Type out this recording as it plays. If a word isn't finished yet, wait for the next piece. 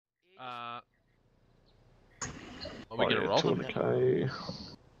Are we gonna roll them? Okay.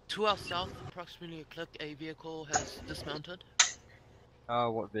 To our south, approximately a click, a vehicle has dismounted.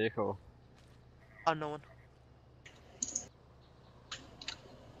 What vehicle? Unknown.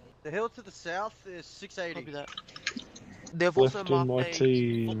 The hill to the south is 680. Copy that. They've Left also in marked my a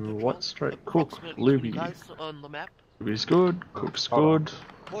team, foot patrol, White Straight, Cook, approximately 20 Luby. guys on the map. Luby's good, Cook's Hold good,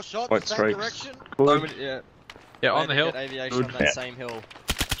 More shots, White same Straight, direction. good. Yeah, on the hill. Aviation Good. on that same hill.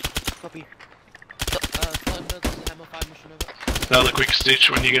 Copy. Thunder, this is Hammer 5 mission over. Another quick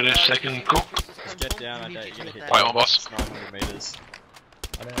stitch when you get a second, Cook. Just get down, I doubt you're gonna hit Wait on, boss. 900 meters.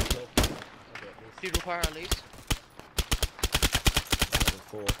 I don't know. Do you require our leads?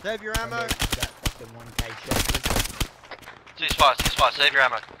 Save your ammo. That fucking 1k shot. Ceasefire, save your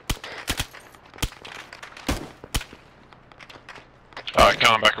ammo. Alright,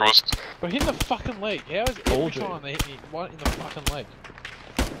 coming back, Ross. We're hitting the fucking leg. How is every time they hit me right in the fucking leg?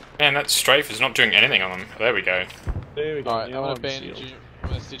 Man, that strafe is not doing anything on them. There we go. There we go. Alright, I'm now gonna I'm bandage sealed. you. I'm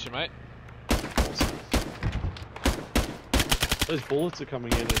gonna stitch you, mate. Those bullets are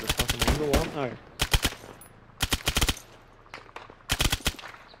coming in at a fucking angle, aren't they?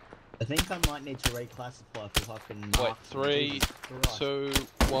 I think I might need to reclassify for fucking. Wait, marks. 3, 2,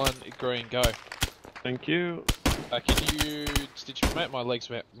 1, green, go. Thank you. Can you stitch me, mate? My legs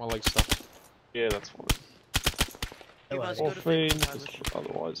stuffed. Yeah, that's fine. You guys Hello. go to Morphine, Victor's because mission.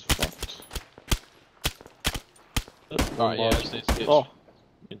 otherwise fucked. Alright, yeah, I just need to stitch. Oh.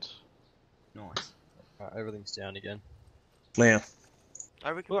 Mint. Nice. Everything's down again. Liam. I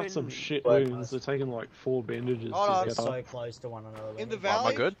We recommend got some shit Wait, wounds. They're taking like 4 bandages Hold on. to get So up. close to one another. In the Let me- valley?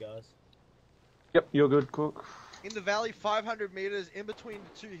 Am I good? Guys. Yep, you're good, Cook. In the valley, 500 meters in between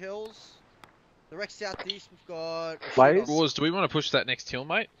the two hills. Direct southeast, we've got. Blaze? Wars, do we want to push that next hill,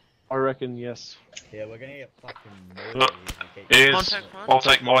 mate? I reckon yes. Yeah, we're gonna get fucking Look, murdered if we keep. Is Contact front. I'll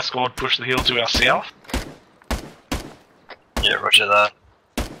take my squad, push the hill to our south. Yeah, roger that.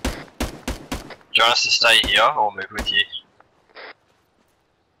 Do you want us to stay here or move with you?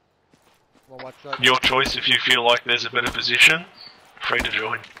 Well, watch out. Your choice if you feel like there's a better position. Free to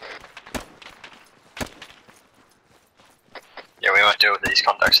join. Yeah, we might deal with these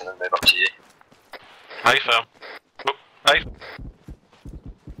contacts and then move up to you. Hey, fam. Oh, hey.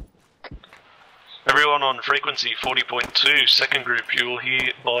 Everyone on frequency 40.2, second group, you will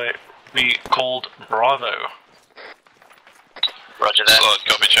hereby be called Bravo. Roger that. Solid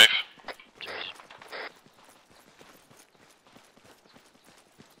copy, Chief.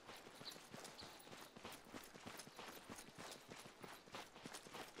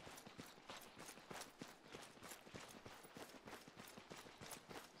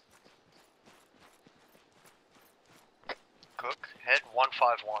 Cook, head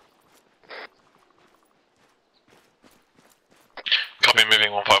 151. Copy,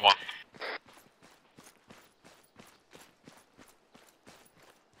 moving 151.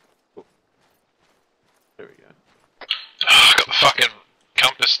 There we go. I got the fucking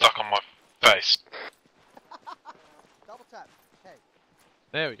compass stuck on my face. Double tap. Hey.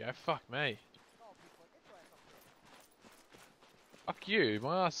 There we go. Fuck me. Fuck you.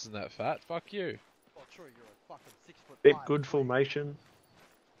 My ass isn't that fat. Fuck you. Oh, true, you're a fucking 6'5". Bit good formation.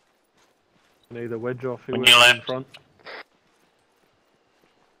 Can either wedge off When whoever's you in land. front.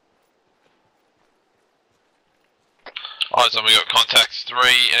 Eyes on, we got contacts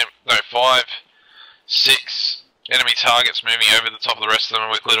 5, 6 enemy targets moving over the top of the rest of them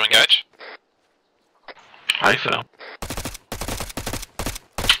and we're clear to engage. Hey, fam.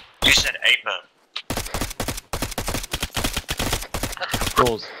 You said 8 man.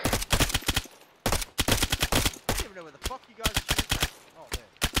 Pause. I don't even know where the fuck you guys are shooting. Oh, there.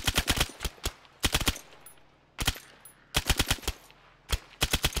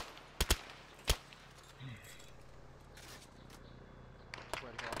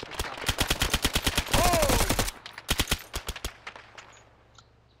 Swear to God, push down. Oh!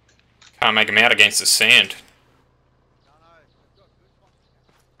 Can't make him out against the sand. No, no, they've got good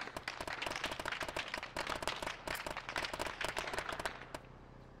fucking.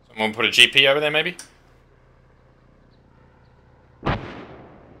 Someone put a GP over there, maybe?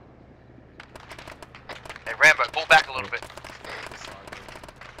 Hey Rambo, pull back a little bit.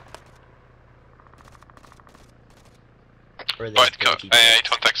 Where are Right, these AA dirty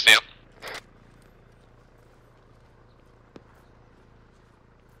contacts down.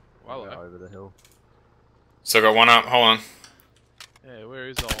 Well, Go over the hill. Still got one up, hold on. yeah, where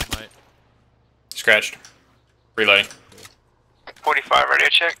is old mate? Scratched. Relay. 45 radio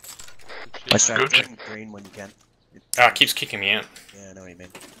check. Good shit, I mate. start green when you can. Ah, it keeps kicking me out. Yeah, I know what you mean.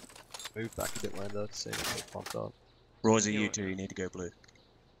 Move back a bit, Lando, to see if it popped up. Rosa, you two, you need to go blue.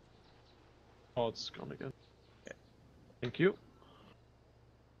 Oh, it's gone again. Thank you.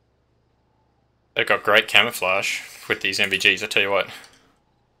 They've got great camouflage with these MVGs, I tell you what.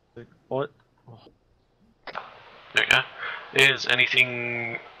 What? There we go. Is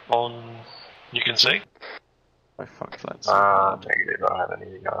anything on you can see? Oh, fuck that. Negative, I don't have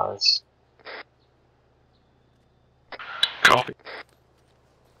anything, guys. Copy.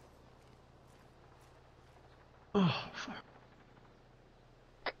 Oh, fuck.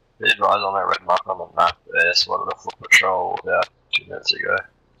 They did rise on that red mark on the map there, spotted a foot patrol about 2 minutes ago.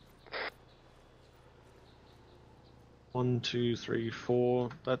 1, 2, 3, 4.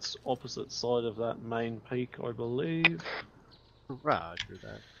 That's opposite side of that main peak, I believe. Roger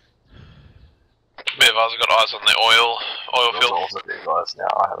that. Bit of us have got eyes on the oil There's field. also these guys now,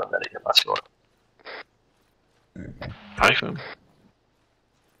 I have a medic in my squad. Pay for him.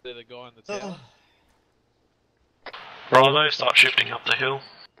 They're the guy in the tower. Bravo, start shifting up the hill.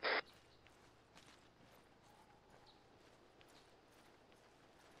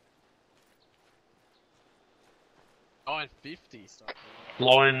 $9.50.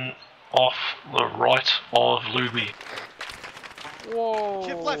 Line off the right of Luby. Whoa!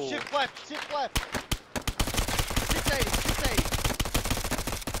 Shift left, shift left, shift left. 680, 680.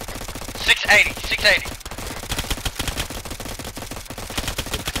 680, 680.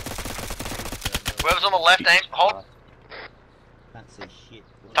 Whoever's on the left, aim, hold. Can't see shit.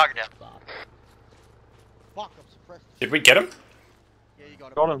 Target down. Fuck, I'm suppressed. Did we get him? Yeah, you got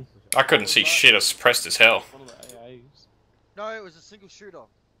him. Got him. I couldn't see shit, I was suppressed as hell. One of the AAs. No, it was a single shooter.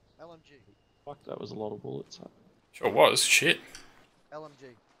 LMG. Fuck, that was a lot of bullets. Sure was, shit.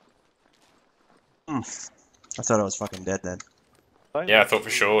 LMG. I thought I was fucking dead then. Yeah, I thought for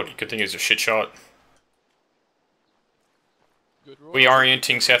sure. Good thing it was a shit shot. Good roll.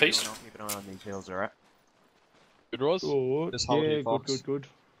 Reorienting southeast. Keep an eye on these hills, alright? Good Roz. Good. Just hold Yeah, your box. good.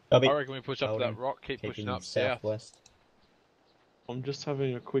 I reckon we push up to that Holding. rock, keep pushing Keeping up south. southwest. I'm just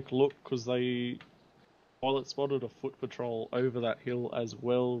having a quick look because they pilot spotted a foot patrol over that hill as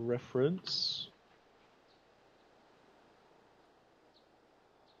well. Reference.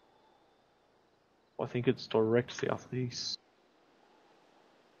 I think it's direct southeast.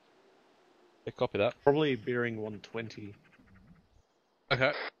 Yeah, copy that. Probably bearing 120.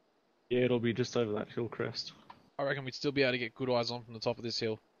 Okay. Yeah, it'll be just over that hill crest. I reckon we'd still be able to get good eyes on from the top of this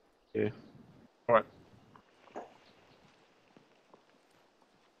hill. Yeah. Alright.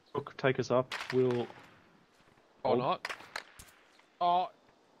 Look, take us up. We'll. Or not. Oh,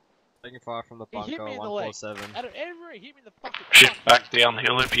 Taking fire from the he hit bunker, me in the leg. 147. Out of every, hit me in the fucking. Shift back down the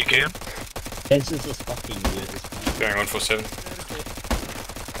hill if you can. This is just fucking weird. This point. Bearing 147.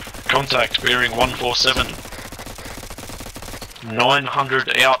 Contact bearing 147.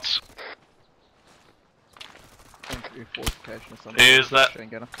 900 out. Is that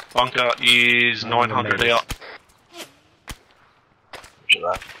bunker is 900 out. Roger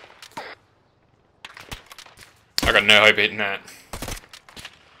that. I got no hope of hitting that.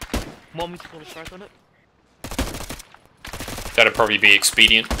 Want me to pull a strike on it? That'd probably be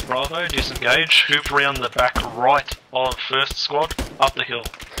expedient. Bravo, disengage. Hoop around the back right of first squad, up the hill.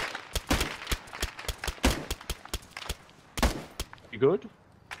 You good?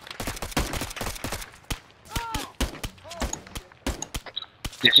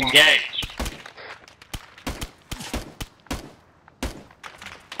 Disengage!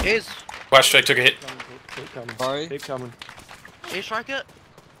 Is Flash straight took a hit. Keep coming. Sorry? Keep coming. airstrike it?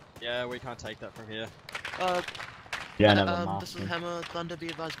 Yeah, we can't take that from here. You don't have a This is marksman. Hammer, Thunder, be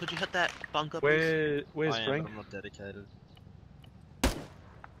advised. Could you hit that bunker, please? Where's I am, Frank? but I'm not dedicated.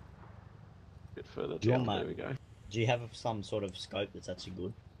 Bit further You're down. mate. There we go. Do you have some sort of scope that's actually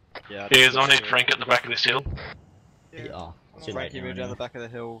good? Yeah, Is I need Frank at the back of this hill. Yeah. Yeah. Oh, too late Frankie, now move down anyway. the back of the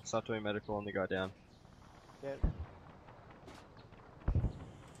hill, start doing medical on the guy down. Yeah.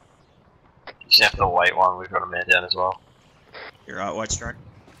 You just have to wait one, we've got a man down as well. You're right, White Strike.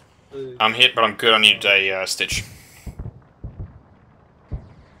 I'm hit, but I'm good. I need a stitch.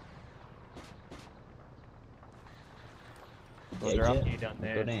 Yeah, They're up Jet. you down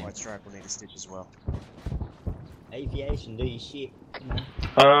there. Good aim. White Strike will need a stitch as well. Aviation, do your shit. Come on.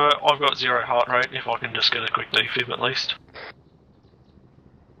 I've got 0 heart rate, if I can just get a quick defib at least.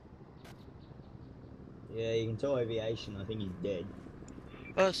 Yeah, you can tell aviation. I think he's dead.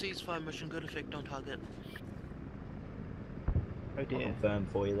 Ceasefire mission, good effect on target. Oh I'll dear. confirm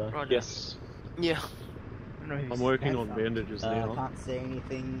for you though. Roger. Yes. Yeah. I don't know who's I'm working on that. bandages I now. can't see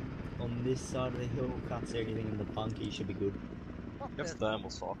anything on this side of the hill. Can't see anything in the bunker. You should be good. Fuck You have that.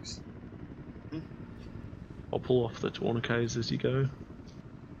 thermals, Fox. I'll pull off the tourniquets as you go.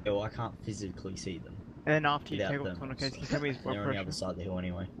 Yeah, well, I can't physically see them. And then after you Without take off them. the tourniquets, can you tell me his blood They're on the pressure? other side of the hill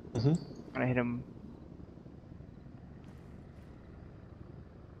anyway. Gonna hit him.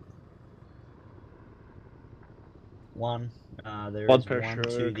 One. There Blood is one pressure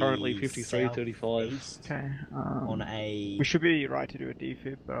to currently the 53-35. southeast Okay. on a We should be right to do a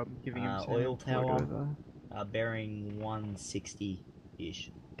defib, but I'm giving him some oil float tower. over. Bearing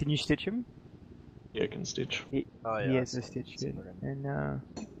 160-ish. Can you stitch him? Yeah, can stitch. He yeah, has a stitch good. And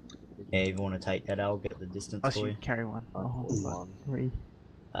Yeah, if you want to take that, I'll get the distance I for you. should carry one. Oh, One. three.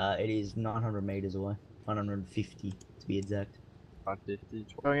 It is 900 meters away. 950 to be exact.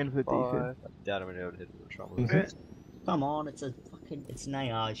 550, Going in for the defib. I doubt I'm gonna be able to hit it with a trouble. Okay. Come on, it's an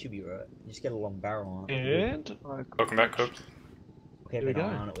AR, it should be right. You just get a long barrel on it. And Welcome back, Cook. Keep Here we an eye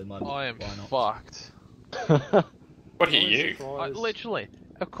go. on it with my I am why not? fucked. What are you? Literally.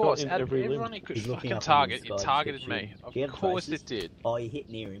 Of course, in out of every everyone limb. you could He's looking fucking up in target, the you sky, targeted shoot. me. Do you Of have course traces? it did. Oh, you hit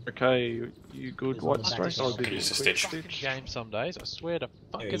near him. Okay, you good? He's White on the strike. back. I'll give you a Use the quick stitch. stitch. Game some days, I swear to There,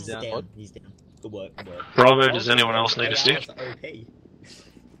 fucking he's God. down. He's down. Good work, good work. Bravo, does anyone else need a stitch? That's OP.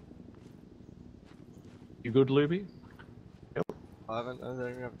 You good, Luby? I don't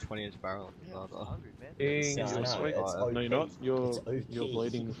even have a 20-inch barrel. Ding, Yeah, I you're know, sweet. it's No, you're not. It's You're OP.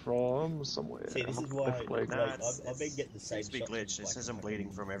 bleeding from somewhere. See, this is why Left leg. Nah, like, I've been getting the same Seems to be shots glitched. It like says I'm fucking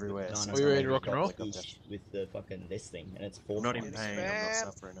bleeding from everywhere. 900 so Are you ready to I rock and roll? like I'm ish with the fucking this thing, and it's I'm 4 not in times. pain. I'm not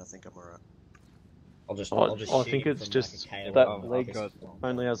suffering. I think I'm alright. I'll just I shoot think him it's from, just like, a KO that on the leg fucking-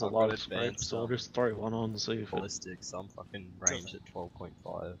 only has a I've got large scrape, advanced so I'll stuff. just throw one on and see if it. Ballistics, I'm fucking range at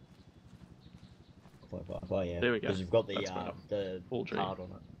 12.5. Oh yeah, There we go. because you've got the That's better. the Full G. card on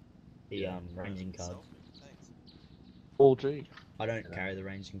it, the ranging card. All G. I don't carry the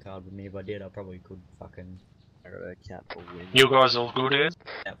ranging card with me. If I did, I probably could fucking I got a cap for wind. You guys all good here?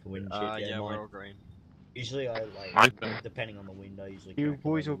 out for wind shit. Yeah, mine. we're all green. Usually I Mine. depending on the wind, I usually. You crack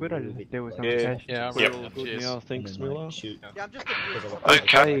boys them all good? a I little didn't bit, think there was like, notification. Yeah, We're we're all all good cheers. now, and thanks, then, like, Miller. shoot. Yeah, I'm just Because confused. I like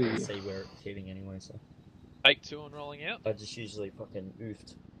Okay. to see where it's hitting anyway, so Take two and rolling out. I just usually fucking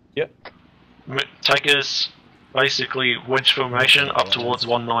oofed. Take us basically wedge formation up towards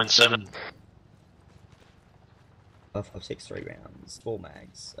 197. 5.56 3 rounds, 4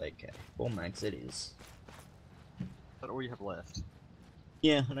 mags. Okay, 4 mags it is. Is that all you have left?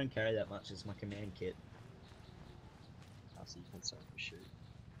 Yeah, I don't carry that much as my command kit. I see you can start to shoot.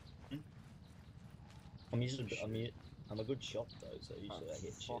 I'm a good shot though, so usually I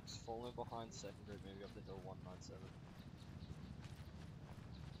hit shit. Fox, fall in behind secondary, maybe up the hill 197.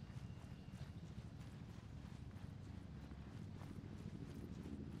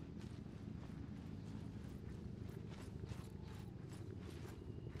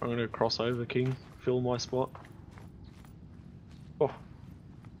 I'm gonna cross over, King. Fill my spot. Oh,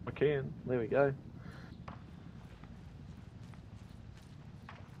 I can. There we go.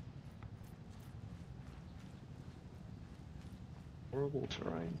 Horrible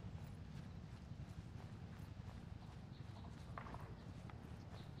terrain.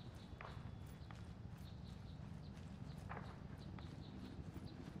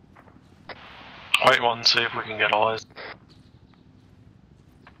 Wait one, see if we can get eyes.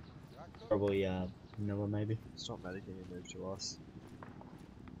 Probably Miller maybe. Stop medicing and move to us.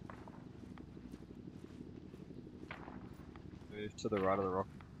 Move to the right of the rock.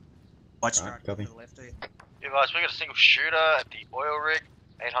 White Alright, strike copy. to the left here. Yeah, guys, we got a single shooter at the oil rig.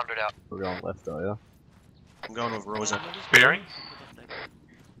 800 out. We're going left, are ya? I'm going with Rosa. Bearing?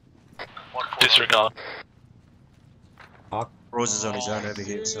 Disregard. Rosa's on his own over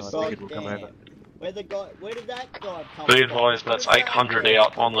here, so I figured we'll come Goddamn. over. Where did that guy come Be from? advised, that's What was 800 that?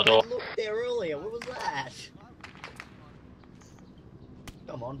 out on the door. I looked there earlier. What was that?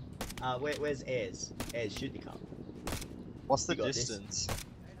 Come on. Where's Ayers? Ayers, shoot the car. What's the You got this. distance?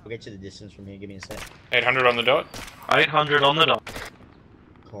 I'll get you the distance from here. Give me a sec. 800 on the dot. 800 on the dot.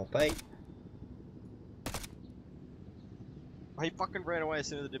 Copy. Oh, he fucking ran away as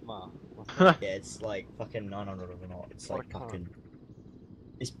soon as I did mark. Yeah, it's like fucking 900 or not. It's What like a cunt. fucking.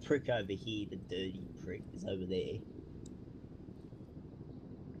 This prick over here, the dirty prick, is over there.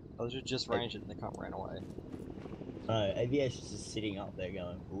 I was just range it and the cunt ran away. No, Aviation's just sitting up there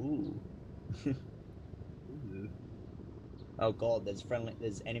going, ooh. Ooh. Oh god,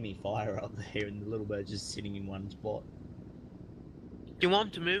 there's enemy fire up there and the little bird's just sitting in one spot. Do you want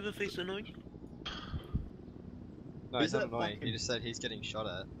him to move if he's annoying? No, Who's he's not that annoying. fucking- He just said he's getting shot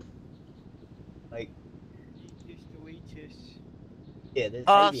at. Like, yeah, there's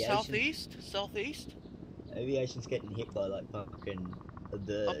Southeast? Aviation's getting hit by like fucking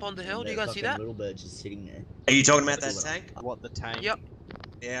the. Up on the hill, and do you guys see fucking that? Little bird's just sitting there. Are you talking about that tank? What, the tank? Yep.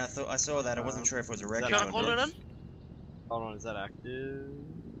 Yeah, I saw that. I wasn't sure if it was a wreck. Do you want to call it in? Hold on, is that active?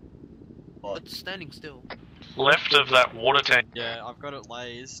 It's standing still. Left of that water tank. Yeah, I've got it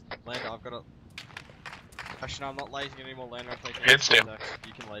lased. Lander, I've got it. Actually, no, I'm not lasing anymore, Lander. I'm taking Heads down. contacts.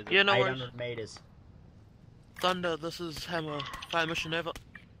 You can laser. Yeah, no worries. 800 meters. Thunder, this is Hammer. Fire mission over.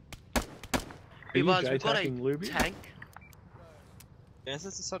 Are you Guys, we've got a J-tacking Luby? tank. Yes,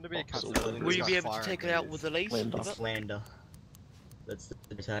 this is something to be a Absolutely. customer. Will you be able to take it out with the lace? Lander. with it? Lander. That's the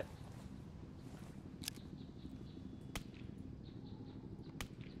attack.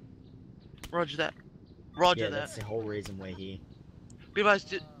 Roger that. Roger Yeah, that. that's the whole reason we're here. Guys,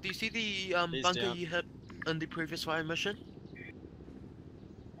 do you see the He's bunker down. you hit in the previous fire mission?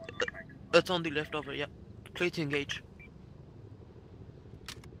 It's on the left of it, yeah. Clear to engage.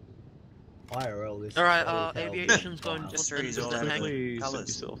 IRL this. Alright, hotel aviation's going was just Mysteries into all the over tank. Definitely set Colours.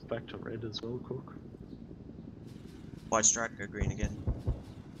 yourself back to red as well, Cook. White strike, go green again.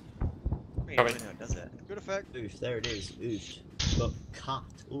 Green, Copy. I don't know how it does that. Good effect. Oof, there it is. Oof. Got cut.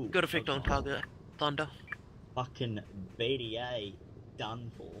 Ooh. Good effect on target, Thunder. Fucking BDA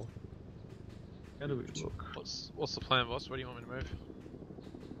done for. How do we look? What's the plan, boss? Where do you want me to move?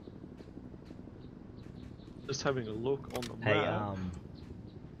 Just having a look on the Hey, map.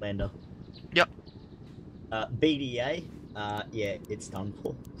 Lander. Yep. BDA. Yeah, it's done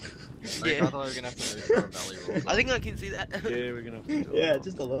for. Yeah. I thought we were gonna have to move for a valley roll. I think I can see that. Yeah, we're gonna have to do Yeah, it.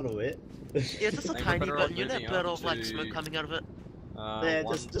 just a little bit. Yeah, just a I think we're tiny better bit. off You know that moving bit up of like to- smoke coming out of it? Yeah,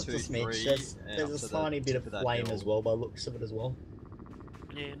 One, just two, a smidge. three, There's, and there's up a to the tiny bit tip of that flame hill. as well, by looks of it as well.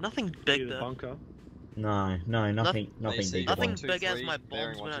 Yeah, nothing See big the though. bunker. No, nothing They big. Nothing One, two, big as three, my bearing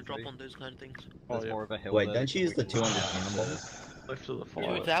bombs one, when I two, drop three. on those kind of things. There's Oh, yeah. more of a hill Wait, there don't you use we the can 200 jump pound to. bombs? Left of the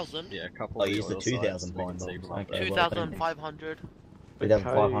fire. 2,000? Yeah, a couple Oh, of use the oil sites 2,000 we can pound see bombs. from up Okay, there. well, 2,500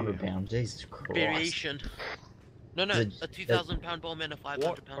 2,500 pounds. Jesus Christ. variation. No, Is it- a 2,000 pound bomb and a 500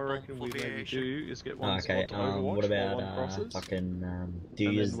 What I pound bomb reckon for we maybe variation. do is get one Okay, spot to Overwatch what about while one crosses. fucking do you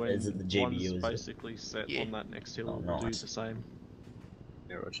And use then when is it the one's GBU? Is it? basically set Yeah. on that next hill, Oh, we'll do nice. the same.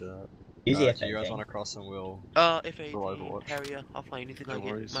 Yeah, roger that. Use the Do you guys FA. want to cross and we'll... FA We'll Overwatch. Harrier. I'll play anything No I get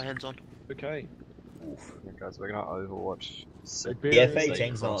worries. my hands on. Okay. Yeah, guys, we're gonna Overwatch. So The bear FA safe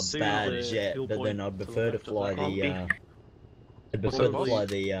tank's not across. See bad the as yet, hill but point then I'd to the prefer to left of fly that the hill. I'd What's prefer that, to boss? fly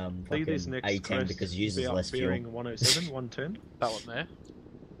the See this fucking next A10 crest because it be uses out less fuel. bearing 107, 110. That one there.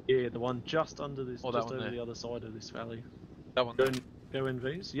 Yeah, the one just under this, Oh, that just one over there. the other side of this valley. That one Go, there. go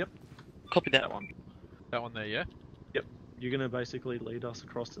NVs, yep. Copy that. That one. That one there, yeah? You're gonna basically lead us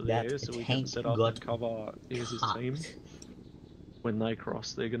across to the That air so we can tank set up got and cover Ayers' cut. team. When they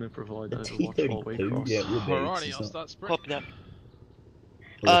cross, they're gonna provide The Overwatch while we T32, cross. yeah, would be. Alrighty, It's I'll not- start sprint. Copy that.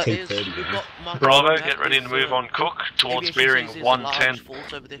 well, the Is, T30, we've yeah. got marked Bravo, on the map, get ready to is, move on Cook towards aviation bearing sees a large 110.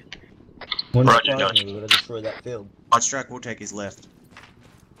 force over there. When Roger, they fly Dodge. me, we're gonna destroy that field. White strike will take his left.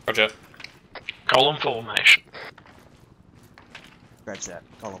 Roger. Column formation. Scratch that.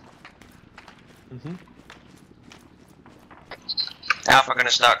 Column. Mm-hmm. Alpha gonna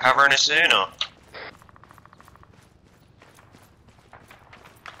start covering us soon, or?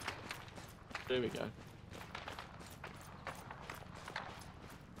 There we go.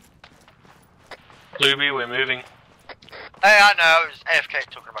 Luby, we're moving. Hey, I know, I was AFK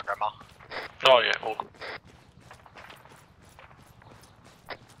talking to my grandma. Oh yeah, all good.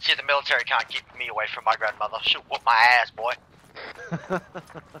 See, the military can't keep me away from my grandmother. She'll whoop my ass, boy. I'm scared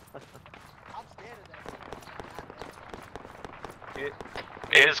of that.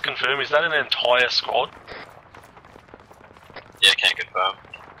 Ayers confirm, is that an entire squad? Yeah, can't confirm.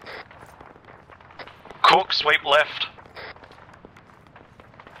 Cook, sweep left.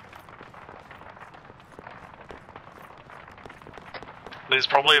 There's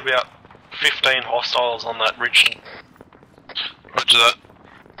probably about 15 hostiles on that ridge. Roger that.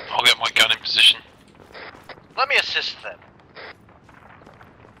 I'll get my gun in position. Let me assist them.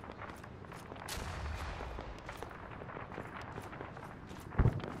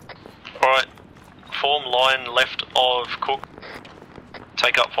 Alright, form line left of Cook.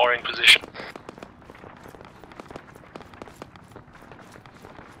 Take up firing position.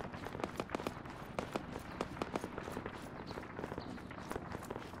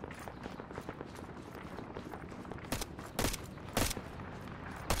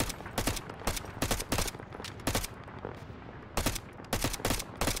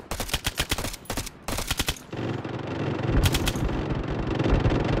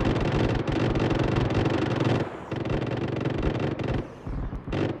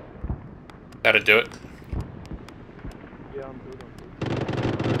 That'd do it. Yeah, I'm good, I'm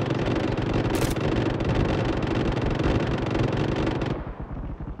good.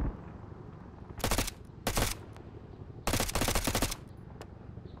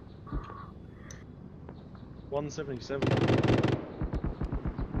 $177.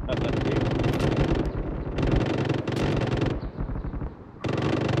 At that gig.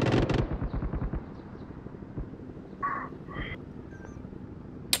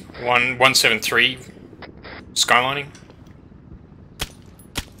 173 skylining.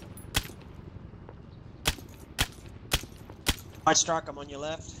 White strike, I'm on your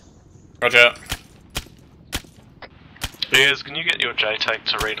left. Roger. Bears, can you get your JTAC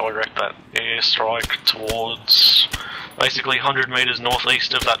to redirect that airstrike towards basically 100 metres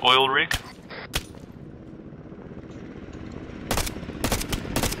northeast of that oil rig?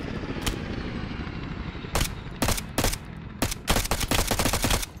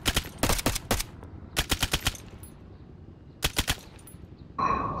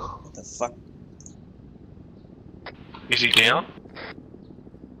 What the fuck? Is he down?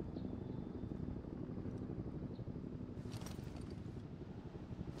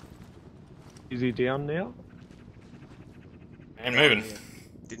 Is he down now? And moving.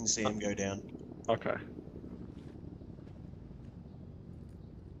 Didn't see him go down. Okay.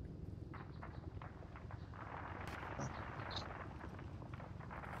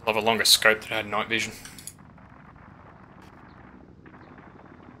 Love a longer scope that had night vision.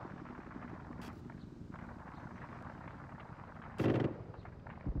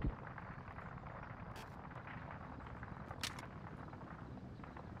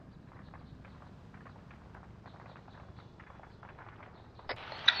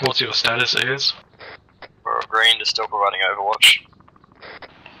 What's your status, Ayers? We're green to still providing overwatch.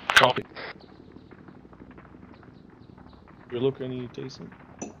 Copy. You look any decent?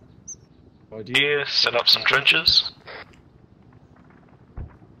 Idea, set up some trenches.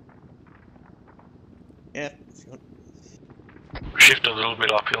 Yeah, if you want. Shift a little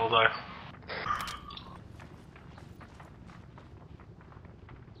bit uphill though.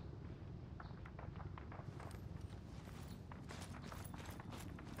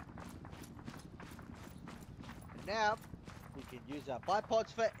 Now, we can use our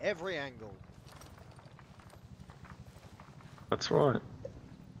bipods for every angle. That's right.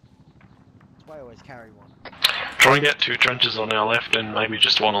 That's why I always carry one. Try and get 2 trenches on our left and maybe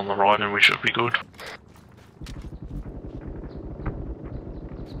just 1 on the right and we should be good.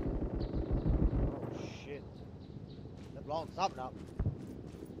 Oh shit. They're blowing something up.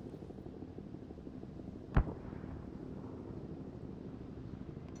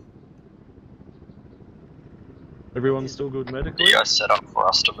 Everyone's still good medically? You guys set up for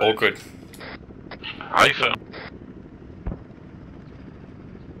us to move. All good. Hey, Phil.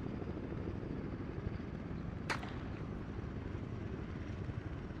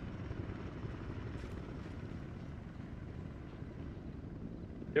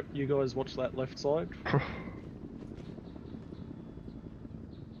 Yep, you guys watch that left side.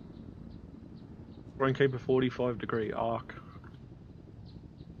 Try and keep a 45-degree arc.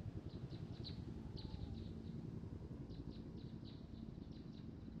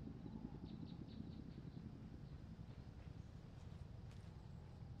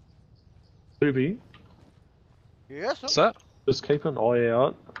 Ruby, Yes, sir. What's that? just keep an eye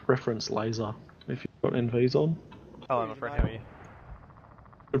out. Reference laser if you've got NVs on. Hello, my friend, how are you?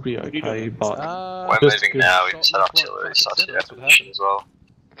 Should be okay, but We're just moving give- now, we've set artillery, so CJTF position as well.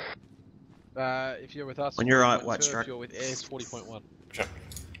 If you're with us, On your right, 40.2, white if strike. you're with Airs, 40.1.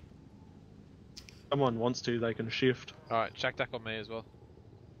 someone wants to, they can shift. Alright, check back on me as well.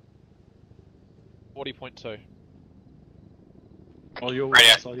 40.2. While you're Right,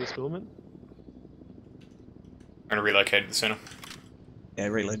 yeah. outside your Spillman. I'm gonna relocate to the center. Yeah,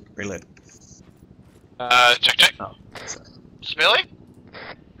 reload, reload. Check. Oh, sorry. Spilly?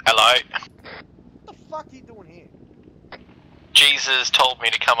 Hello. What the fuck are you doing here? Jesus told me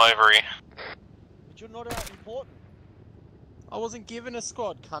to come over here. But you're not out important. I wasn't given a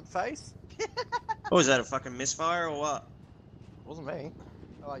squad, cunt face. Oh, is that a fucking misfire or what? Wasn't me.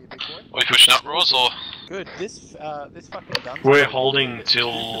 How are you, big boy? We pushing up, Ross, or? Good. This fucking gun. We're holding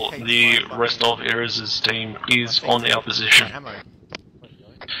till the rest of Erez's team is on our position. Ammo.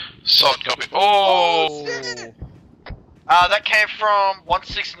 Solid copy. Oh! That came from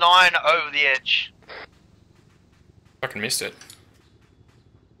 169 over the edge. Fucking missed it.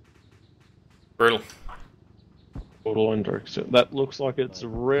 Brutal. Borderline direction. That looks like it's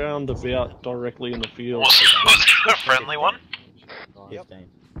round about directly in the field. Was it a friendly one? 15.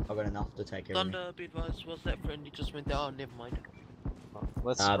 I've got enough to take everything. Thunder, be advised, was that friendly just went down? Never mind.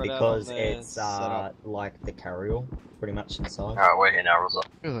 Let's Because it's like the carrier, pretty much inside. Alright, we're here now, Rosa.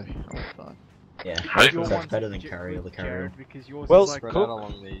 Really? Oh, fine. Yeah, Hey. so it's better than carrier, the carrier. Well, Spread cool. out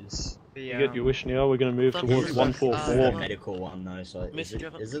along these. You get your wish now, we're going to move Thunder, towards is The 144. medical one though, so is it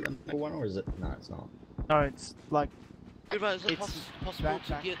the medical one or is it? No, it's not. No, it's like Be advised, is it It's possible to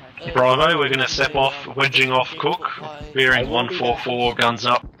back- get... back- Bravo, we're going to step off, wedging off Cook, bearing 144, guns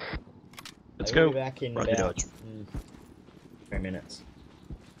up. Let's I will go. be back in Roger, about Dodge. 3 minutes.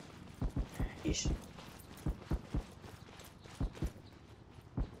 Ish.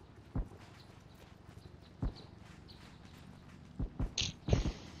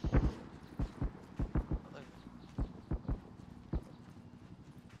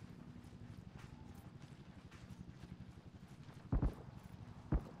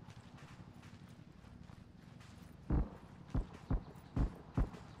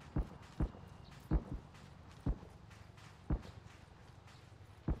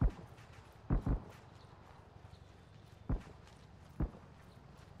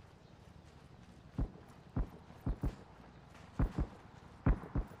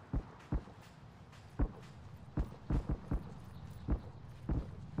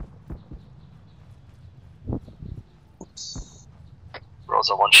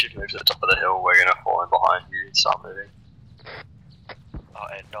 Rosa, once you move to the top of the hill, we're gonna fall in behind you and start moving. Oh,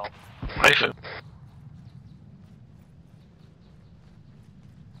 and no. Nathan.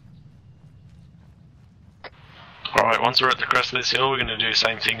 Alright, once we're at the crest of this hill, we're going to do the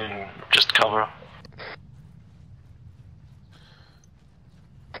same thing and just cover.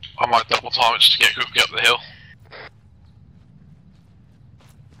 I might double time it just to get quickly up the hill.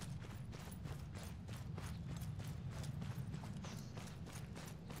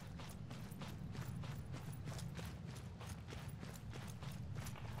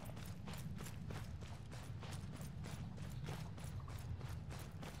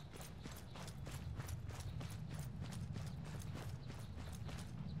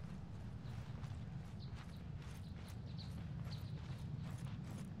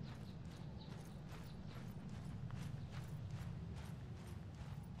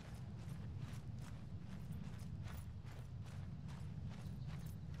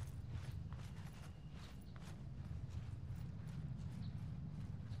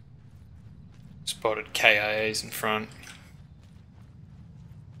 Spotted KIAs in front.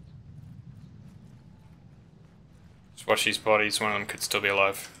 Just watch these bodies, one of them could still be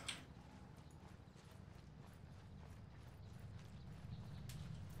alive.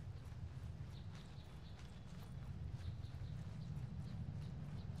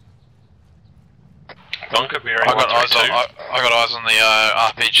 I got eyes on the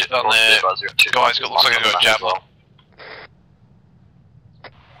RPG, on the guys that looks like they got a javelin.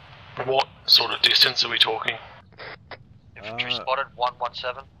 What sort of distance are we talking? Infantry spotted,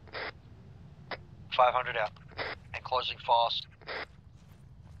 117. 500 out. And closing fast.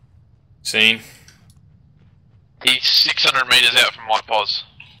 Seen. He's 600 meters out from my pos.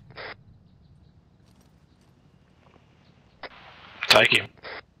 Take him.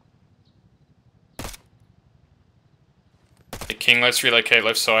 Hey, King, let's relocate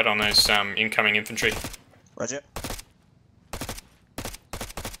left side on those incoming infantry. Roger.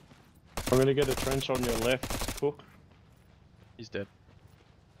 I'm gonna get a trench on your left, Cook. He's dead.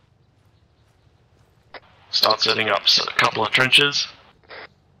 Start setting up a couple of trenches.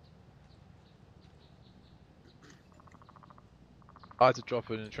 I had to drop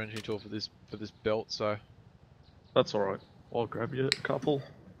an entrenching tool for this belt, so. That's alright. I'll grab you a couple.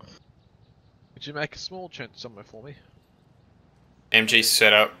 Could you make a small trench somewhere for me? MG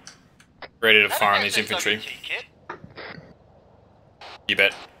set up, ready to fire on these infantry. You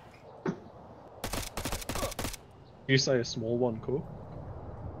bet. You say a small one, Cook?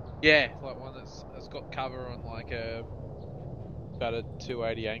 Yeah, like one that's got cover on like about a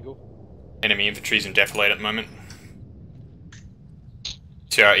 280 angle. Enemy infantry's in defilade at the moment.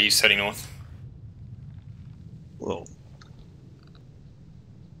 TRE heading north. Whoa.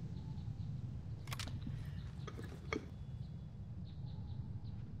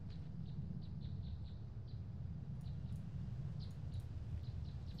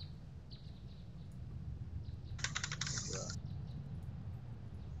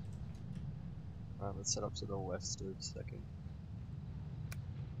 Alright, let's set up to the west of second.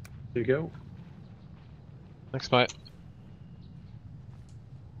 There you go. Thanks, mate.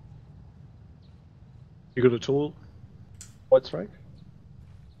 You got a tool? White strike?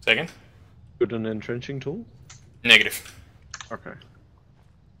 Second? Got an entrenching tool? Negative. Okay.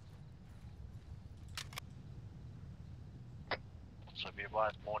 So be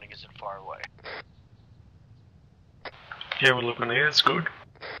advised, morning isn't far away. Yeah, we're looking here, it's good.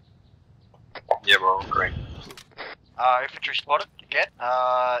 Yeah, we're all green. Infantry spotted, again,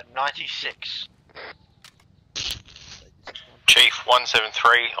 96. Chief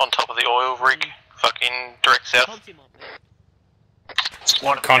 173 on top of the oil rig, fucking direct south.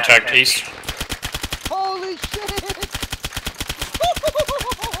 Contact east. Holy shit!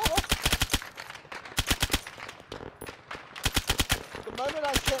 The moment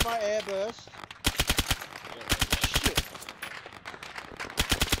I set my airburst. Shit.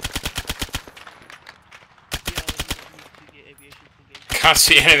 Can't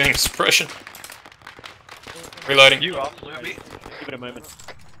see anything. Suppression. Reloading. You up, Luby? Give it a moment.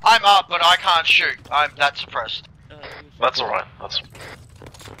 I'm up, but I can't shoot. I'm that suppressed. That's alright. That's.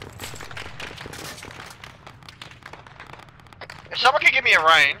 If someone could give me a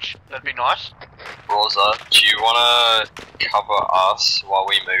range, that'd be nice. Rosa, do you wanna cover us while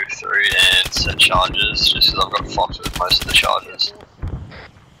we move through and set charges? Just because I've got fucked with most of the charges.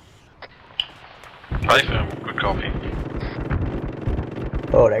 Hey, good copy.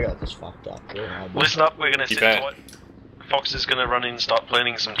 Oh, they got this fucked up. Listen up, we're gonna You sit bet. tight. Fox is gonna run in and start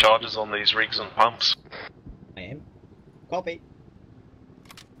planning some charges on these rigs and pumps. I am. Copy.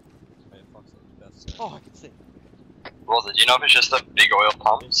 Oh, I can see. Rosa, do you know if it's just the big oil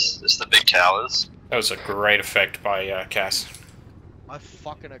pumps? Just the big towers? That was a great effect by Cass. I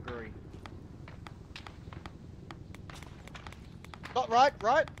fucking agree. Not right,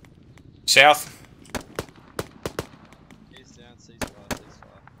 right? South. East down, ceasefire,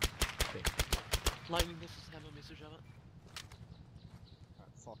 ceasefire. Lightning versus hammer message on it.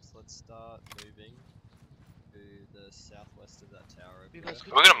 Alright, Fox, let's start moving to the southwest of that tower. You guys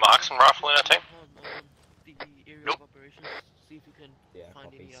could We're gonna mark some rifle in our team. The area of operations. See if you can find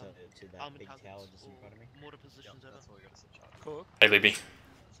copy. any So to that armored big targets tower just in or front of me. mortar positions over. That's all we gotta set charge. Cool. Hey, Libby.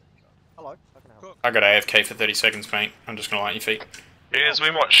 Hello, how can I help? I got AFK for 30 seconds, mate. I'm just gonna light your feet. Yes,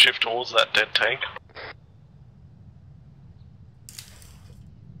 we might shift towards that dead tank.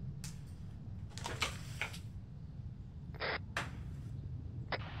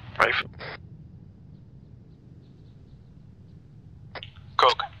 Rafe.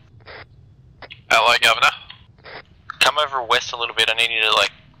 Cook. Hello, Governor. Come over west a little bit. I need you to,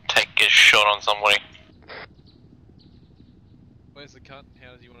 like, take a shot on somebody. Where's the cunt?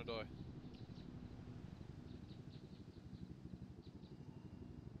 How does he want to die?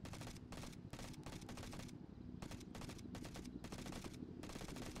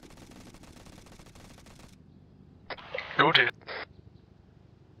 Go to.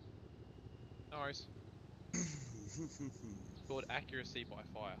 No worries. Called accuracy by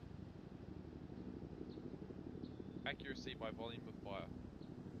fire. Accuracy by volume of fire.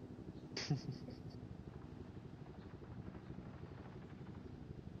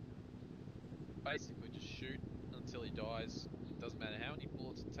 Basically, just shoot until he dies. It doesn't matter how many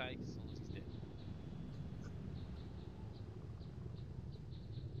bullets it takes, as long as he's dead.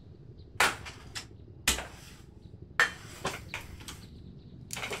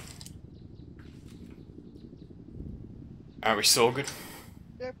 Are we still good?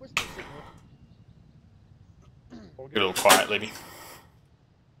 Yeah, we're still sitting here. Get a little quiet, Libby.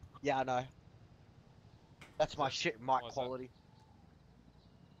 Yeah, I know. That's my shit mic Why's that? quality.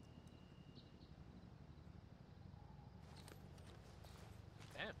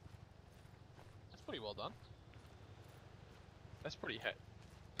 Damn. That's pretty well done. That's pretty how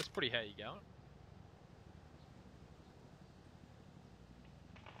you going.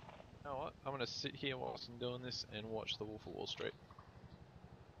 You know what? I'm gonna sit here whilst I'm doing this and watch The Wolf of Wall Street.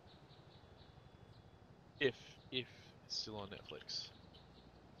 If it's still on Netflix.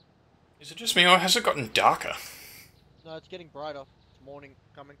 Is it just me, or has it gotten darker? No, it's getting brighter. It's morning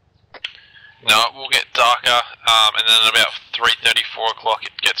coming. No, it will get darker, and then at about 3:30, 4 o'clock,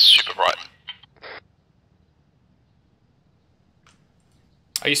 it gets super bright.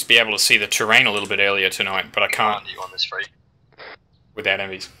 I used to be able to see the terrain a little bit earlier tonight, but I can't You on this free? without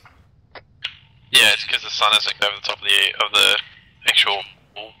envies. Yeah, it's because the sun hasn't over the top of the actual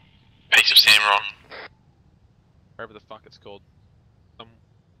piece of sand we're on. Wherever the fuck it's called. Some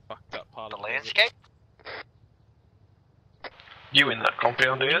fucked up part The of the desert. landscape? You in that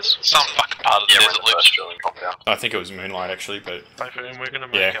compound, yes? Some fucking part of the Yeah, we're desert in the lives. first drilling compound. I think it was Moonlight actually, but And we're gonna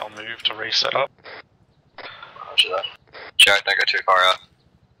make Yeah. our move to reset up. Roger that. Jared, don't go too far out.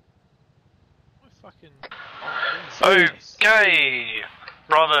 My fucking... Okay,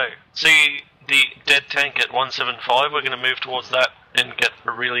 bravo. See the dead tank at 175. We're going to move towards that and get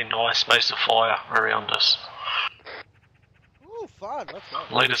a really nice space of fire around us. Ooh, fun. Let's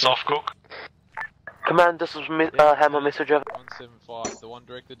go. Lead us off, Cook. Command, this is hammer message over. 175, the one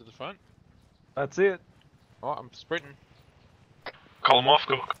directed to the front. That's it. Alright, I'm sprinting. Call him off,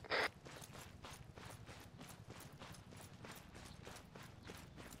 Cook.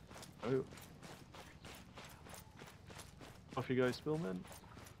 Oh. Off you go, Spillman.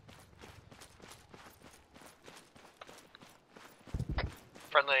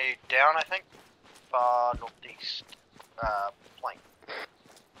 Friendly down, I think. Far northeast. Flank.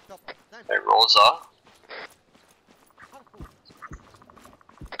 Hey, Rosa.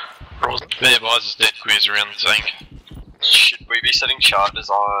 Rosa, the advisor's dead quiz around the tank. Should we be setting charges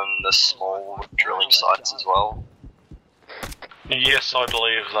on the small drilling sites as well? Yes, I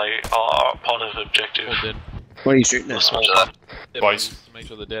believe they are part of objective. All dead. What are you shooting at? Small one. Dead Boys. bodies, to make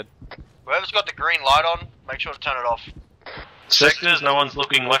sure they're dead. Whoever's got the green light on, make sure to turn it off. Sectors, no one's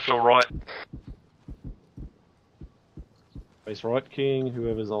looking left or right. Base right, King,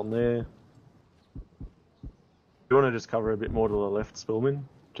 whoever's on there. You want to just cover a bit more to the left, Spillman,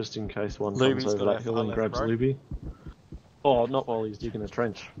 just in case one Luby's comes over got that a hill far and left, grabs bro. Luby. Oh, not while he's digging a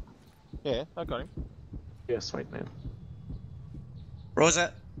trench. Yeah, I got him. Yeah, sweet man.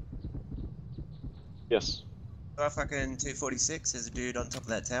 Rosa, Yes. got a fucking 246. There's a dude on top of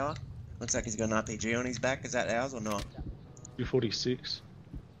that tower. Looks like he's got an RPG on his back. Is that ours or not? 246.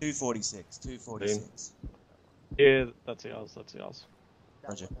 246. 246. Yeah, that's ours, that's ours.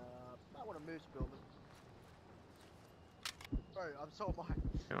 Roger. I want to move, Spillman. Bro, I'm so behind.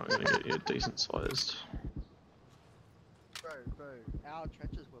 I'm gonna get you decent sized. Bro, our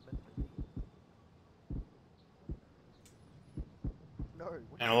trenches were meant to be. No.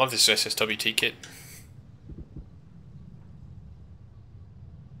 And I love this SSWT kit.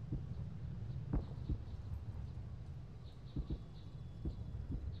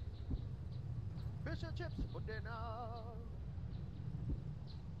 Fish and chips for dinner.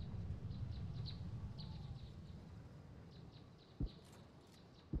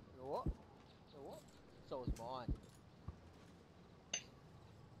 You know what? You know what? So is mine.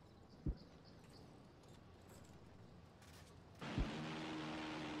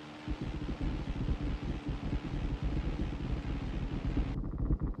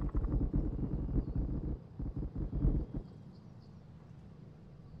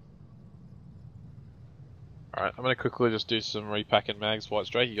 Alright, I'm gonna quickly just do some repacking mags. White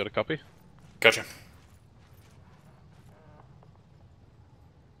Drake, you got a copy? Gotcha.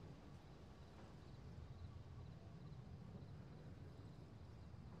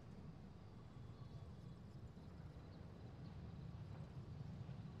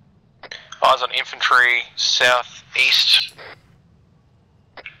 Eyes on infantry southeast,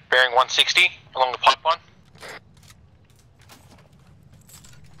 bearing 160 along the pipeline.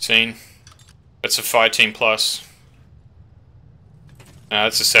 Seen. That's a fire team plus.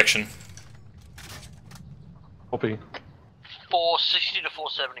 That's a section. Copy. 460 to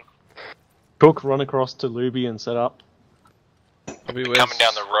 470. Cook, run across to Luby and set up. Copy, Coming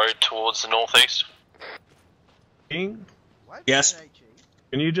down the road towards the northeast. King, Yes.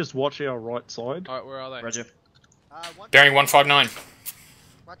 can you just watch our right side? Alright, where are they? Roger. Bearing 159.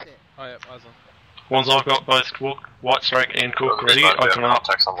 Right there. Oh yeah, eyes on. Ones I've got both White Strike and Cook ready. Open up.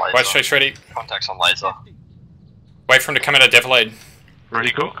 Contacts on laser. White Strake's ready. Contacts on laser. Wait for him to come out of Devilade. Ready,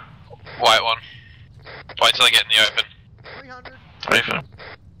 Cook? White one. Wait till I get in the open. 300. Over.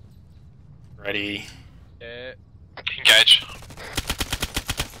 Ready. Yeah. Engage.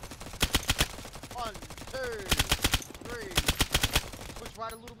 1, 2, 3. Push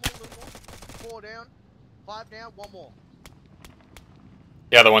right a little more. 4 down. 5 down. 1 more.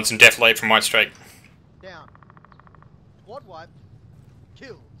 The other one's in Devilade from White Strike. Down. Squad wipe.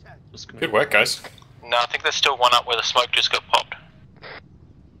 Kill. Tag. Good work, guys. No, I think there's still one up where the smoke just got popped.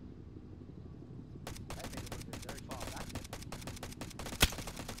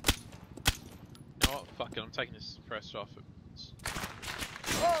 You know what? Fuck it, I'm taking this suppressor off.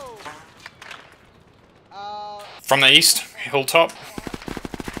 Whoa! From the east, hilltop.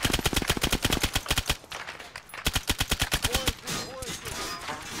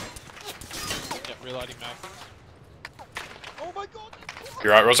 Yep, reloading mag. Oh my god! You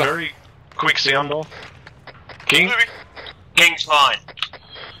right, Rosa? Very quick sound off. King? King's fine.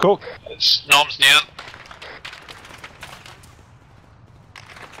 Cook. Nom's down.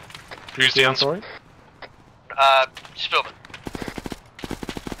 Who's down? Sorry? Spillman.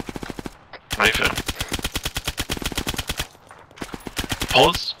 Mayfair.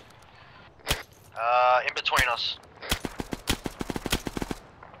 Pause. In between us.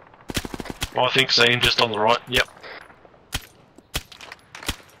 I think seen just on the right. Yep.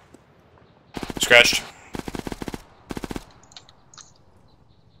 Scratched.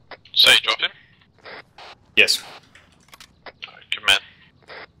 So you dropped him? Yes. Good man.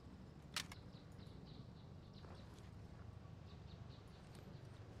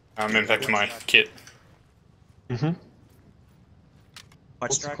 I'm moving back to my kit. Mm-hmm.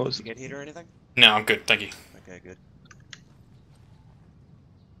 White Strike, did you get hit or anything? No, I'm good, thank you. Okay, good.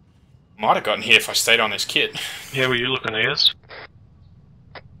 Might have gotten hit if I stayed on this kit. How were you looking, Ears?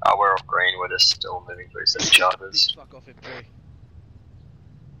 We're off green, we're just still moving through some charters. Fuck off, MG.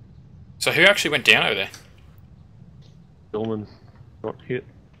 So who actually went down over there? Spillman got hit.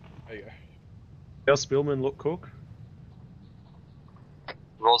 There you go. How Spillman look, Cook?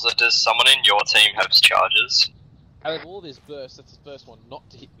 Rosa, does someone in your team have charges? Out of all this burst, that's the first one not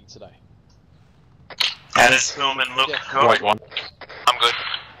to hit me today. How does Hillman look? Yeah. Wait, one. I'm good.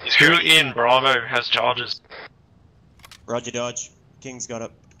 Who in Bravo has charges? Roger Dodge. King's got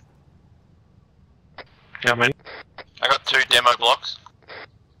it. How many? I got 2 demo blocks.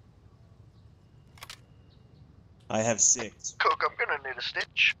 I have 6. Cook, I'm gonna need a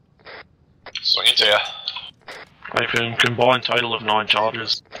stitch. Swing it to ya. They've a combined total of 9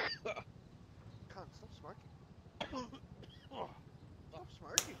 charges. Can't stop smoking. Stop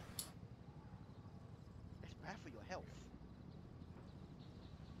smoking. It's bad for your health.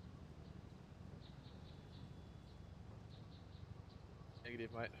 Negative,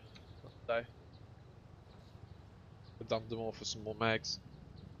 mate. Not today. I dumped them all for some more mags.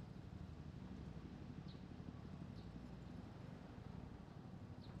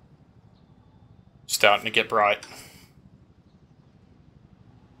 Starting to get bright.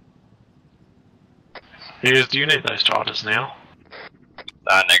 Yes, do you need those charges now?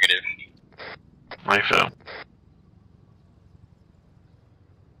 Negative. Mayfair.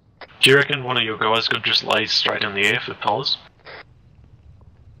 Do you reckon one of your guys could just lay straight in the air for pulse?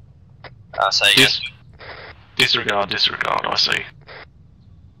 Say again. Disregard, I see.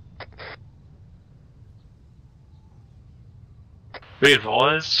 Be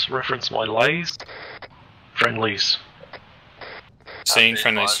advised, reference my lays. Friendlies. Seeing Be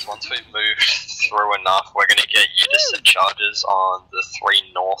friendlies. advised, once we've moved through enough, we're gonna get you to set charges on the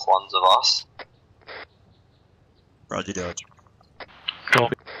 3 north ones of us. Roger Dodge.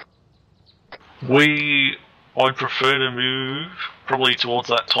 Copy. I'd prefer to move probably towards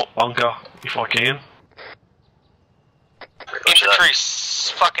that top bunker, if I can.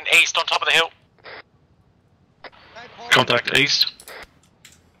 Infantry's fucking east on top of the hill. Contact east.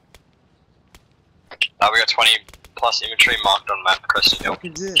 We got 20 plus infantry marked on map Crescent Hill.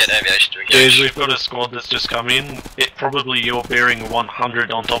 Get aviation to Yes, engage. we've got a squad that's just come in. Probably you're bearing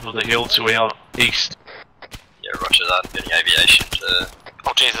 100 on top of the hill to our east. Yeah, roger that. Getting aviation to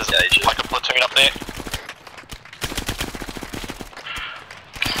Oh Jesus, engage it. like a platoon up there.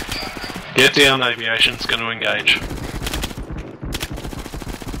 Get down, aviation's going to engage.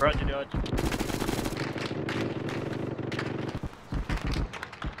 Roger Dodge.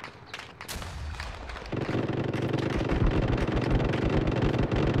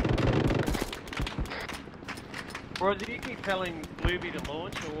 Roger, do you keep telling Blueby to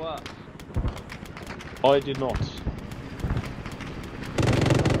launch or what? I did not.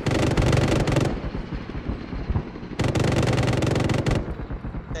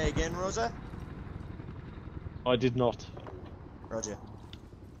 Say again, Roger. I did not. Roger.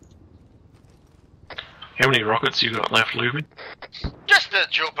 How many rockets you got left, Luby? Just a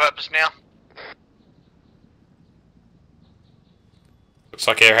dual purpose now. Looks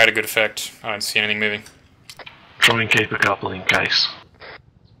like air had a good effect. I don't see anything moving. Try and keep a couple in case.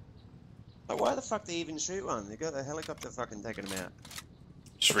 But why the fuck they even shoot one? They got the helicopter fucking taking them out.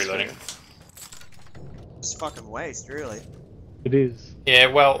 Just reloading. It's fucking waste, really. It is. Yeah,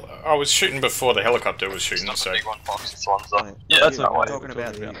 well, I was shooting before the helicopter was shooting, Not so. the big one, Fox. It's ones up. Yeah, that's you're not way. talking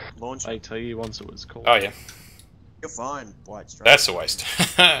about the launch. AT once it was called. Oh, yeah. You're fine, White Stripe. That's a waste.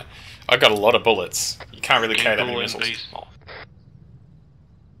 I got a lot of bullets. You can't really carry that many Eagle and missiles. beast.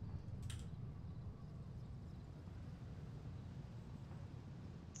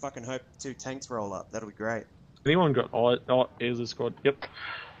 Fucking hope 2 tanks roll up. That'll be great. Anyone got airs a squad? Yep.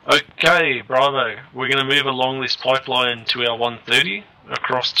 Okay, Bravo. We're going to move along this pipeline to our 130,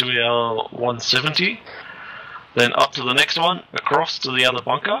 across to our 170, then up to the next one, across to the other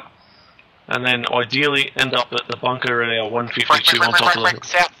bunker, and then ideally end up at the bunker at our 152 on top of the hill.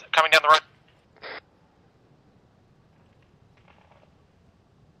 South, coming down the road.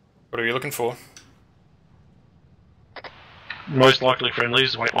 What are you looking for? Most likely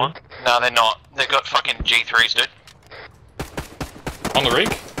friendlies, wait one. No, they're not. They've got fucking G3s, dude. On the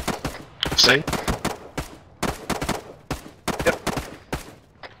rig? See? Yep.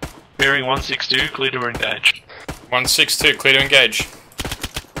 Bearing 162, clear to engage. 162, clear to engage.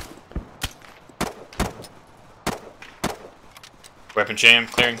 Weapon jam,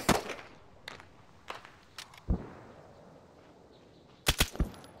 clearing.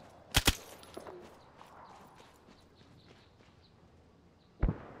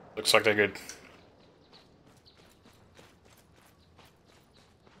 Looks like they're good.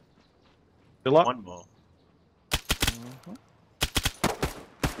 Fill up. One more.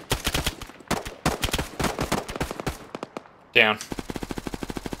 Down.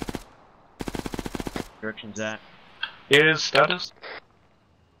 Direction's that. Here's status.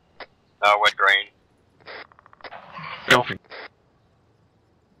 We're green. Golfing.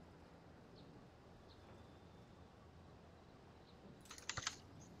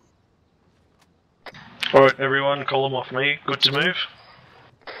 Alright, everyone, call them off me. Good to move.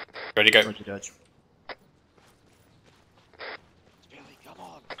 Ready to go. Roger, Dodge. Billy, come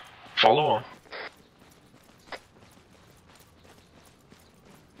on. Follow on.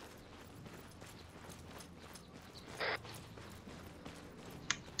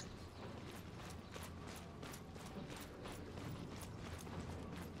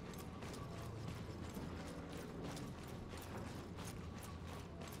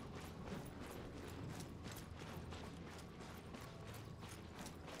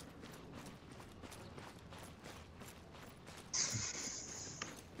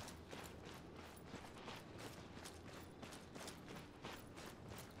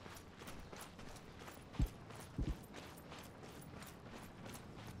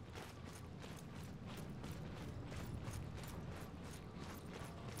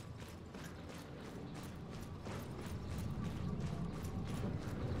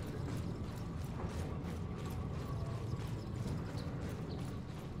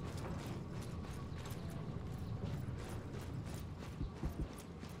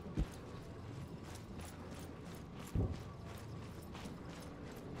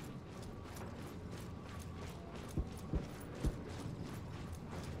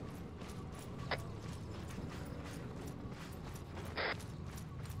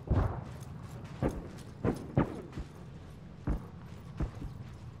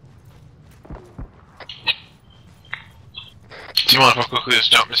 Do you mind if I quickly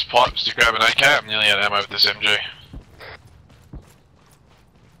just jump this pipe just to grab an AK? I'm nearly out of ammo with this MG.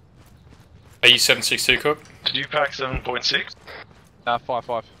 Are you 762, Cook? Did you pack 7.6?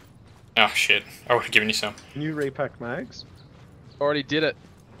 5.5. Oh shit, I would have given you some. Can you repack mags? Already did it.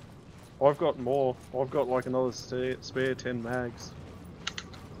 I've got more. I've got like another spare 10 mags.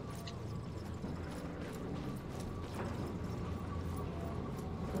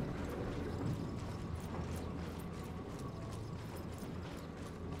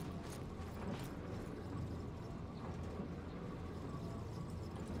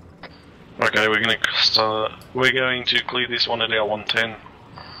 Okay, we're going to clear this one at our 110.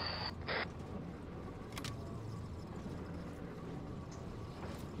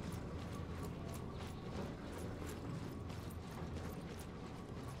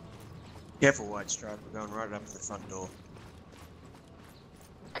 Careful, White Stripe. We're going right up to the front door.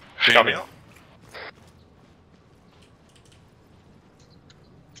 Female.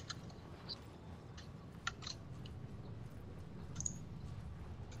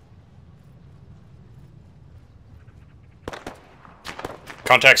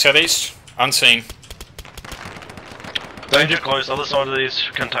 Contact southeast. Unseen. Danger close, other side of these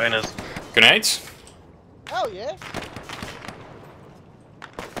containers. Grenades. Hell yeah.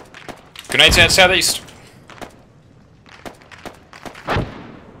 Grenades out southeast. Hey,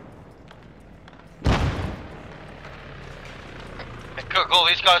 cool,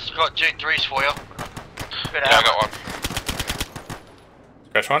 these guys have got G3s for you. Yeah, I got one.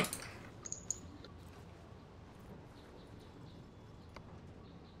 Scratch one.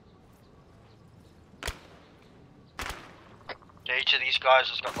 Yeah, each of these guys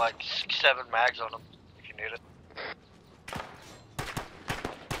has got like 7 mags on them, if you need it.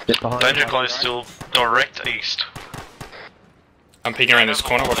 Danger close, still direct east. I'm peeking around this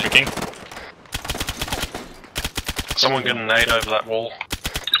corner, watch your king. Someone get a nade over that wall.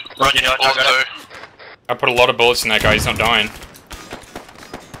 Roger, no, I I put a lot of bullets in that guy, he's not dying.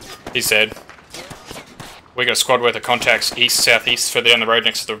 He's dead. We got a squad worth of contacts east, southeast, further down the road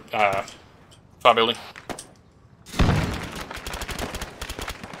next to the far building.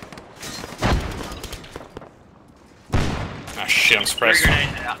 Ah shit, I'm suppressed.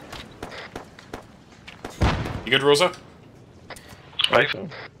 You good, Rosa? Wait.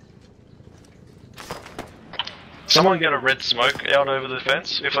 Someone get a red smoke out over the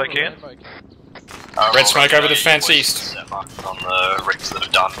fence, if they can. Red smoke over the fence east. On the rigs that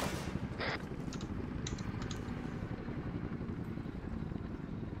have done.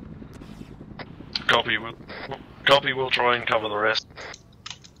 Copy, we'll try and cover the rest.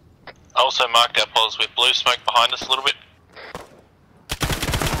 I also marked our pos with blue smoke behind us a little bit.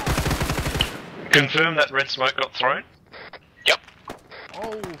 Confirm that red smoke got thrown. Yep.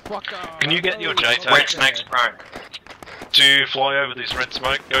 Oh, fucker. Can you get your JTF Red smoke's thrown. to fly over this red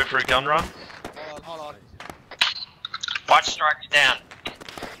smoke, go for a gun run? Hold on. White Stripe's down.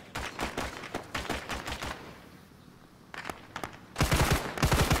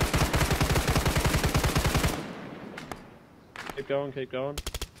 Keep going, keep going.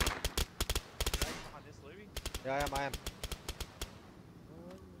 Yeah, I am.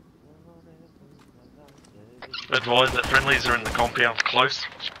 Advise that friendlies are in the compound close.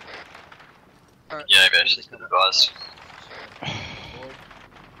 Yeah, maybe I should just advise.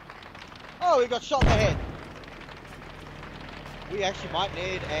 Oh, we got shot in the head. We actually might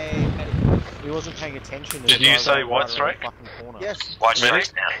need a medical. He wasn't paying attention. Did you say White Strike? Yes. White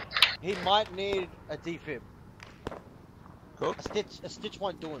Strike. He might need a defib. Cool. A stitch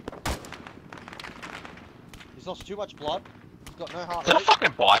won't do him. He's lost too much blood. He's got no heart Is that a rate.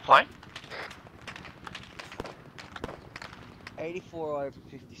 fucking biplane? 84 over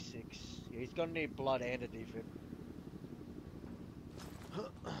 56. Yeah, he's gonna need blood and a defib.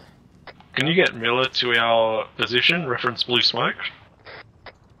 Can you get Miller to our position? Reference blue smoke.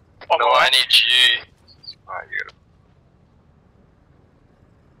 Oh, no, I need you. Alright, you got it.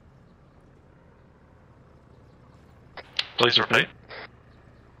 Please repeat.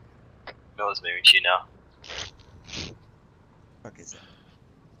 Miller's moving to you now. Fuck is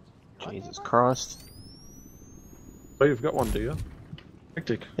that? Jesus Christ. Oh, you've got one, do you?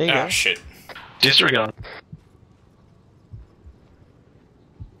 Hectic. There you Ah, go. shit. Disregard.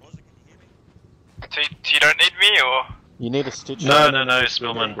 So you don't need me, or? You need a stitch. No,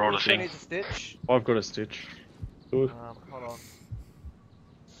 Spillman brought a He thing. needs a stitch. I've got a stitch. Good. Hold on.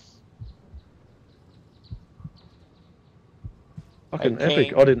 Fucking Hey, epic.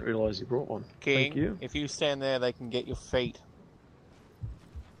 King. I didn't realise you brought one. King, Thank you. if you stand there, they can get your feet.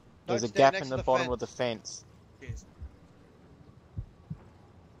 There's Don't a stand gap next in to the the bottom fence. of the fence.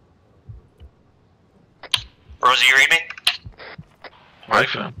 Rosie, you read me? Right,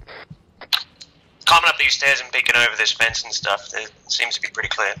 fam. Climbing up these stairs and peeking over this fence and stuff, it seems to be pretty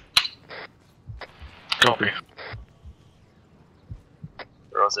clear. Copy.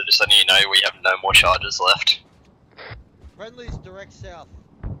 We're also just letting you know we have no more charges left. Friendly's direct south.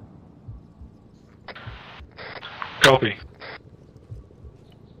 Copy.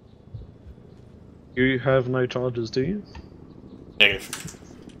 You have no charges, do you? Negative.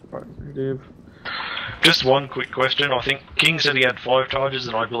 Right, negative. Just one quick question. I think King said he had 5 charges,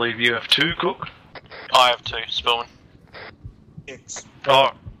 and I believe you have 2, Cook. I have 2, Spillman. 6.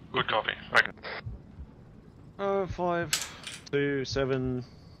 Oh, good copy. Okay. 5, 2, 7.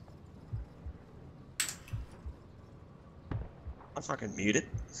 I'm fucking muted.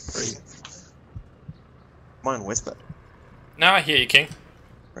 Mine whisper. No, I hear you, King.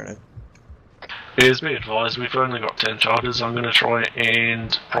 Right. Here's be advised, we've only got 10 charges. I'm going to try and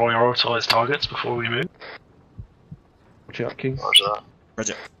prioritise targets before we move. Watch out, King. Roger that.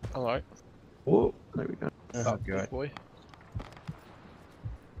 Roger. Alright. Whoa, there we go. Oh, good. Boy.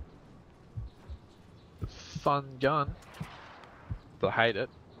 Fun gun. But I hate it.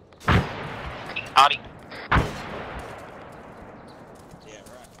 Artie. Yeah,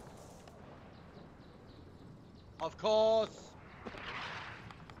 right. Of course.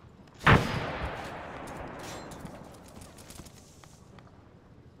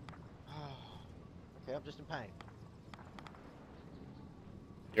 Okay, I'm just in pain.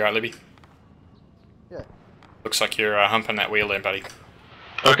 You alright, Libby? Yeah. Looks like you're humping that wheel there, buddy.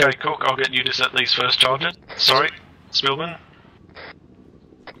 Okay, Cook, I'll get you to set these first charges. Sorry, Spillman.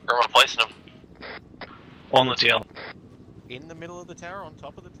 Where am I placing them? On the tower. In the middle of the tower, on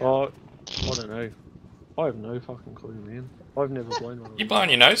top of the tower? Oh, I don't know. I have no fucking clue, man. I've never blown one. You blowing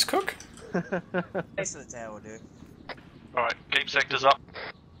your nose, Cook? Base of the tower, dude. Alright, keep sectors up.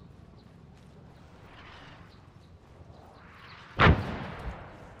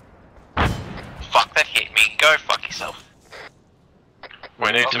 Fuck, that hit me. Go fuck yourself.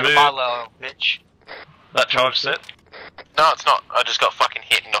 We need to move. Milo, bitch. That charge set. No, it's not. I just got fucking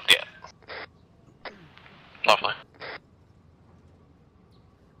hit and knocked out. Lovely.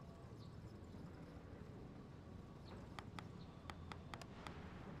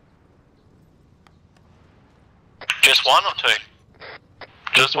 Just one or 2?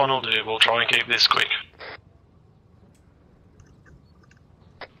 Just one will do. We'll try and keep this quick.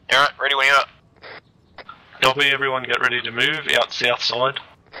 Alright, ready when you're up. Copy, everyone get ready to move out south side.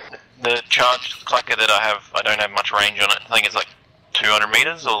 The charged clacker that I don't have much range on it. I think it's like 200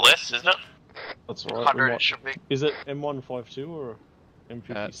 meters or less, isn't it? That's right. 100 it should be. Is it M152 or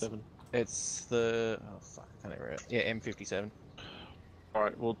M57? It's the... Oh, fuck. I can't remember it. Yeah, M57.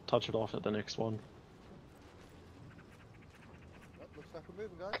 Alright, we'll touch it off at the next one. Looks like we're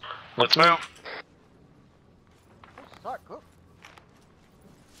moving, guys. Let's move. Start, Cook.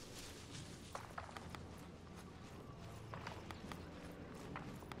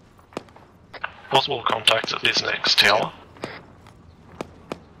 Possible contacts at this next tower.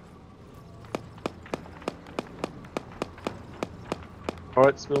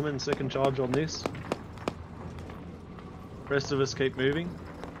 Alright, Spillman, second charge on this. Rest of us keep moving.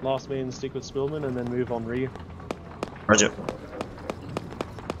 Last man stick with Spillman and then move on rear. Roger.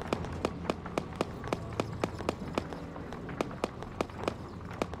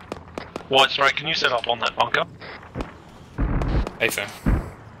 White Strike, can you set up on that bunker? Hey, firm.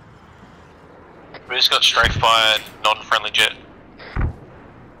 We just got strafed by a non-friendly jet.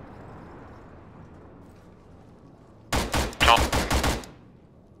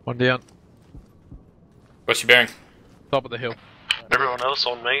 One down. What's your bearing? Top of the hill. Everyone else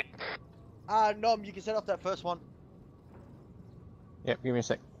on me. Nom, you can set off that first one. Yep, give me a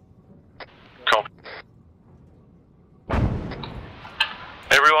sec. Copy.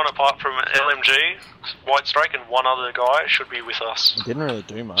 Everyone apart from LMG, White Strike, and one other guy should be with us. It didn't really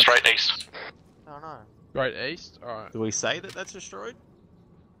do much. Straight east. Oh no. Great East? Alright. Do we say that that's destroyed?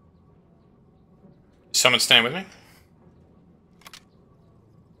 Someone stand with me?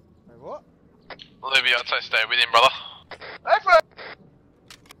 Wait, what? Olivia, I'd say stay with him, brother. Excellent!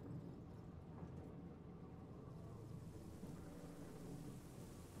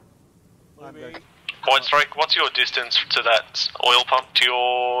 White Strike, what's your distance to that oil pump to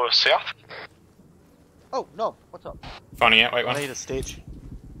your south? Oh, no, what's up? Finding out, wait one. I need a stitch.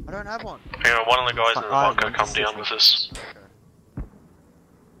 I don't have one. Hang on, one of the guys in the bunker come down with us.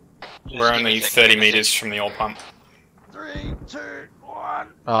 We're only 30 meters from the oil pump. 3, 2, 1.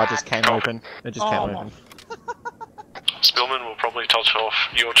 Oh, it just came open. It just came open. Spillman will probably touch off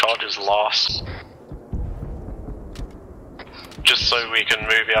your charges last. Just so we can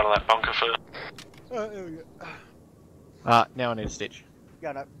move out of that bunker first. There we go. Now I need a stitch.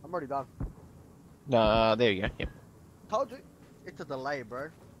 Yeah, no, I'm already done. No, there you go. Yep. Told you. It's a delay, bro.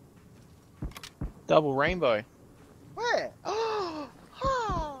 Double rainbow. Where?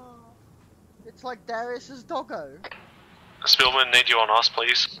 It's like Darius's doggo. Spillman, need you on us,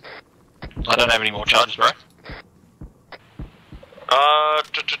 please. I don't have any more charges, bro. I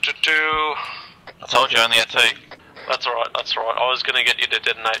I told you only had 2. That's alright, that's alright. I was gonna get you to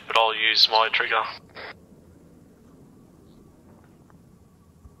detonate, but I'll use my trigger.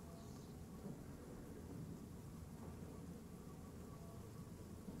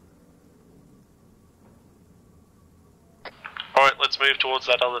 Alright, let's move towards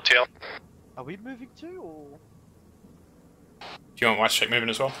that other town. Are we moving too, or? Do you want White Strike moving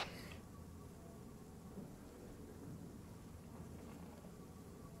as well?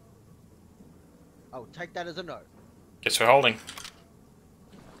 I'll take that as a no. Guess we're holding.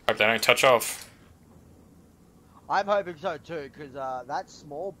 Hope they don't touch off. I'm hoping so too, because that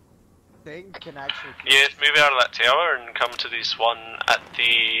small thing can actually... Yeah, move out of that tower and come to this one at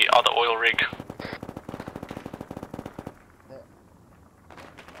the other oil rig.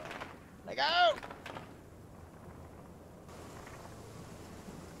 Let go!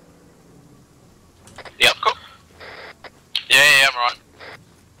 Yep, cool. Yeah, I'm right.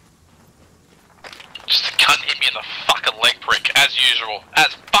 Just the cunt hit me in the fucking leg prick, as usual.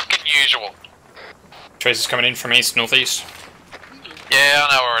 As fucking usual. Tracer's coming in from east, northeast. Yeah,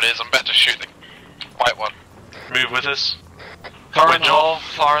 I know where it is. I'm about to shoot the white one. Move with us. Fire in the hole,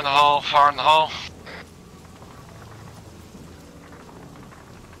 fire in the hole, fire in the hole.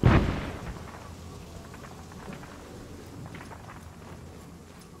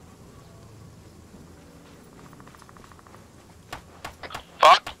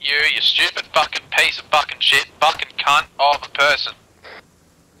 Fuck you, you stupid fucking piece of fucking shit, fucking cunt of a person.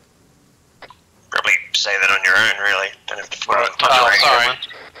 Probably say that on your own, really. Don't have to touch Oh, sorry.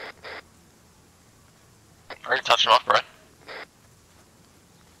 Already touched him off, bro.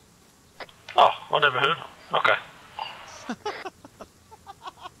 Oh, I never heard. Okay.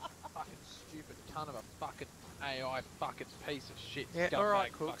 Fucking stupid cunt of a fucking AI fucking piece of shit. Yeah, scumbag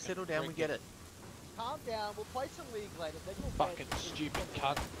alright, Cook, fucking settle down, we prick. get it. Calm down, we'll play some league later, then you'll Fucking get... stupid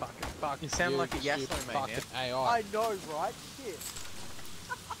cunt, fucking You sound like a stupid Yaslo man, fucking AI. I know, right? Shit.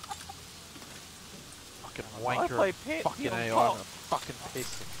 Fucking I wanker, play of Pet fucking on AI, top. and a fucking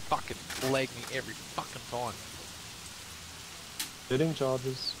piss, and fucking leg me every fucking time. Setting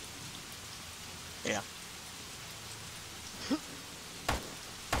charges. Yeah.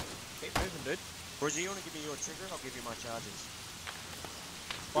 Keep moving, dude. Brizzy, you want to give me your trigger? I'll give you my charges.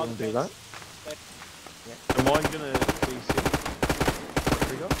 You want to do that? Yeah. Am I gonna desync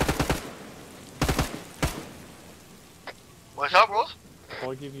trigger? What's up, Ross? If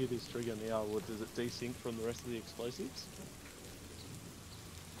I give you this trigger now, does it desync from the rest of the explosives?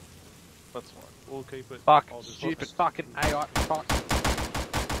 That's fine. We'll keep it. Fucking I'll just- stupid fucking AI, fuck.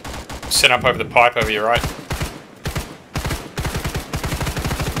 Set up over the pipe over your right.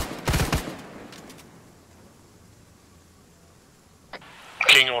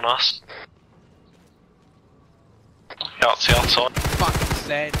 King on us. Outside. Fucking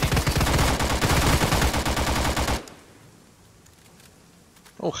sand.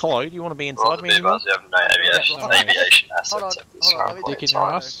 Oh, hello, do you want to be inside me Well, anymore? the have no aviation Hold on, assets. hold on, let me Dick in check.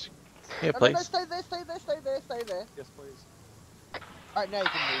 your ass. Yeah, No, please. no, stay there, stay there, stay there, stay there. Yes, please. Alright, now you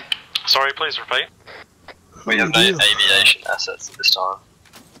can move. Sorry, please repeat. We have no aviation assets at this time.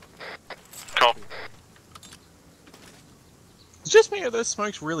 Copy. It's just me, are those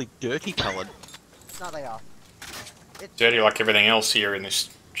smokes really dirty coloured? No, they are. Dirty like everything else here in this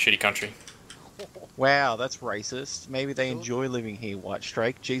shitty country. Wow, that's racist. Maybe they enjoy living here, White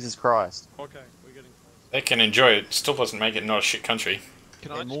Strake. Jesus Christ. Okay, we're getting They can enjoy it, still doesn't make it not a shit country.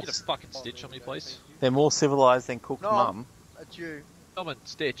 Can I just get a fucking stitch on me, please? They're more civilised than cooked No. mum. That's you. Someone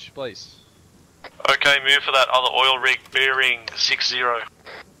stitch, please. Okay, move for that other oil rig bearing 60. You're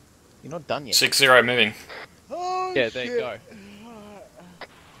not done yet. 6-0 moving. Oh, Yeah, there you go.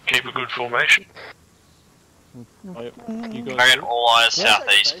 Keep a good formation. You guys Bring it all eyes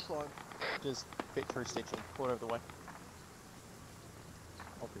southeast. Just fit through stitching. Quarter of the way.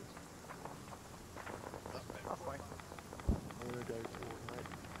 Copy. Halfway. I'm gonna go coordinate.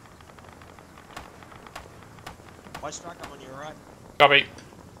 White Strike, I'm on your right. Copy.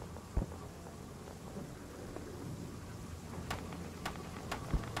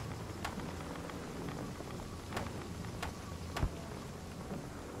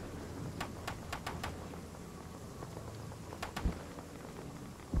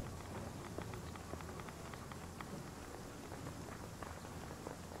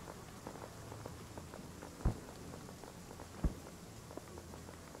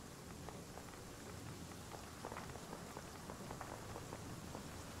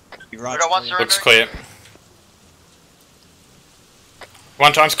 You're right. Looks clear.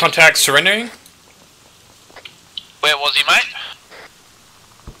 1 times contact surrendering. Where was he, mate?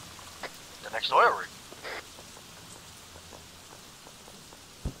 The next oil rig.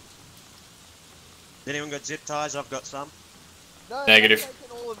 Has anyone got zip ties? I've got some. No, Negative. I'm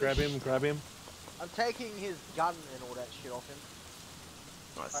taking all of Grab his him, grab him. I'm taking his gun and all that shit off him.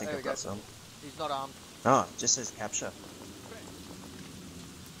 I think there I've we got go. some. He's not armed. Oh, it just says capture.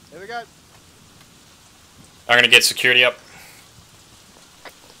 There we go. I'm gonna get security up.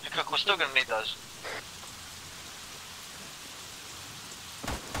 Cook, we're still gonna need those.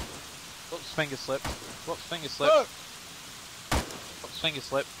 Whoops, finger slip. Whoops, finger slip. Look! Whoops, finger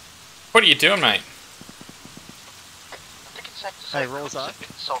slip. What are you doing, mate? I think it's safe to Hey, say rolls Cook's up. a bit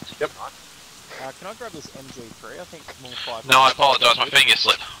salty Yep. tonight. Can I grab this MG3? I think more 5. No, I apologise, my finger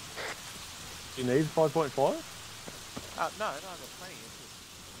slipped. You need 5.5? No, I've got plenty. It's just,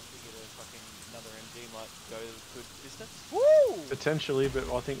 I figured a fucking another MG might go a good distance. Woo! Potentially, but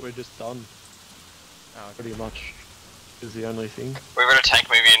I think we're just done. Oh, okay. Pretty much is the only thing. We've got a tank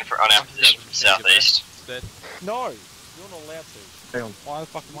moving in on our position from southeast. Instead. No! You're not allowed to. Hang on. Why the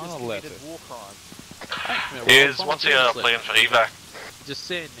fuck am I You not just allowed to? committed war crime. Here's what's your plan for evac? Just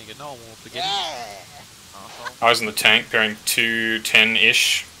saying, nigga, no one will forget. Arsehole. I was in the tank, bearing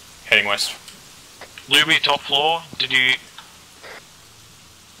 210-ish, heading west. Luby, top floor, did you...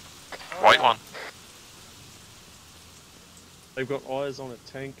 Wait one. They've got eyes on a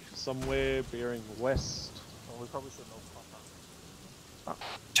tank somewhere bearing west. Well, we probably shouldn't all pop up.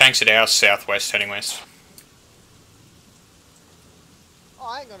 Tank's at our southwest, heading west. Oh,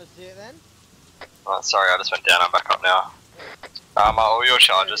 I ain't gonna see it then. Oh, sorry, I just went down, I'm back up now. Are all your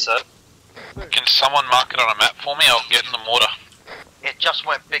charges set? Can someone mark it on a map for me? I'll get in the mortar. It just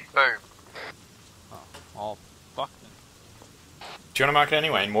went big boom. Oh, fuck. Do you want to mark it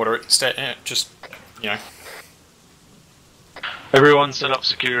anyway and mortar it instead? Just, you know. Everyone set up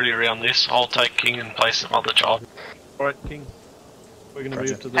security around this. I'll take King and place some other charges. Alright, King. We're gonna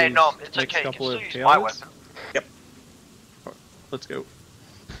Roger. move to the Hey, Nom, it's next okay, you can couple still of use my towers. weapon. Alright, let's go.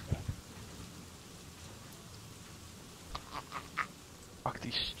 Fuck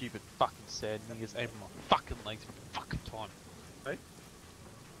these stupid fucking sad niggas aiming my fucking legs every fucking time.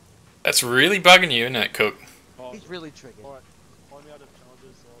 That's really bugging you, isn't it, Cook? Oh, He's really triggered. alright. I'm out of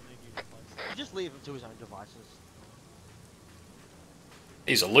charges, so I'll need you to place. You just leave him to his own devices.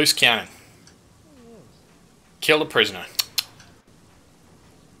 He's a loose cannon. Kill the prisoner.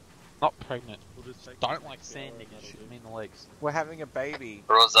 Not pregnant. We'll just take Don't like sand niggas shooting me in the legs. We're having a baby.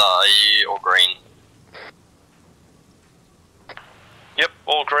 Rosa, are you all green? Yep,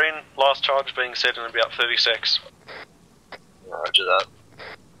 all green. Last charge being set in about 30 secs. Roger that.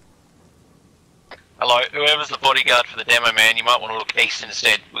 Hello, whoever's the bodyguard for the demo man, you might want to look east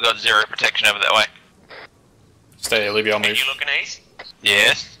instead. We've got zero protection over that way. Stay there, Libby, I'll move. looking east?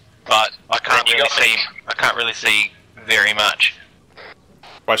 Yes, but I can't really see very much.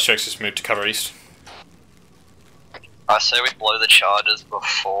 White Strike's just moved to cover east. I say we blow the charges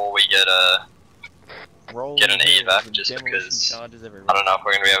before we get a Rolling an hills evac, and just demolition because charges everywhere. I don't know if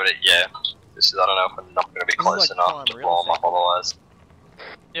we're gonna be able to. Yeah, I don't know if we're not gonna be This is close like enough prime to real blow them up estate. otherwise.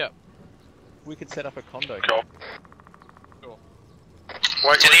 we could set up a condo. Cool. Sure.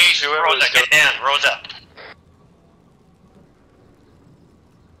 To the east, Rosa, get down, Rosa.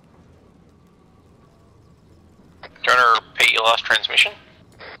 Do you want to repeat your last transmission?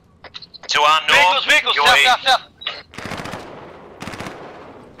 To our north, Vehicles, your south, east. south.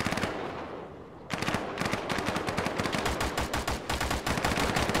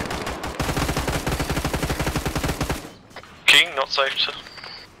 King, not safe, sir.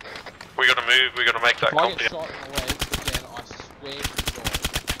 We gotta move, we gotta make that If I comp get down. shot in the legs again, I swear to God.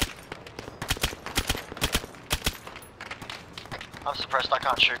 I'm suppressed, I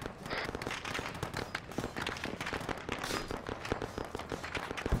can't shoot.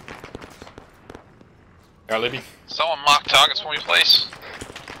 Alright, Libby. Someone mark targets for me, please.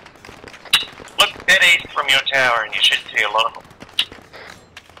 Look dead east from your tower and you should see a lot of them.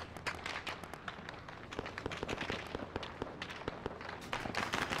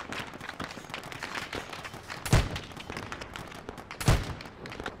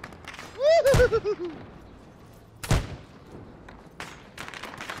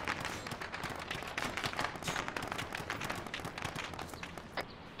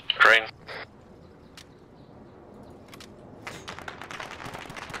 Green.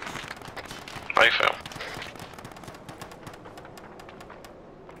 I fell.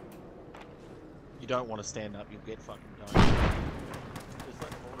 You don't want to stand up, you'll get fucking done. Just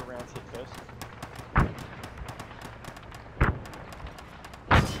let all the rounds hit first.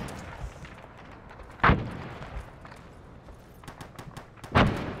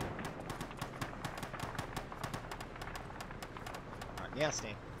 Alright, now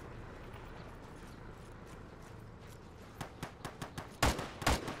stand.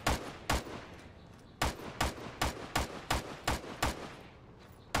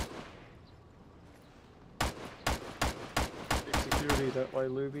 Big security that way,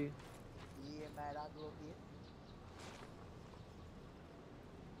 Luby. Yeah, mate, I'll go here.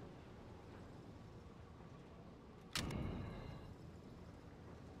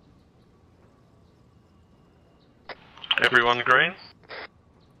 Everyone green?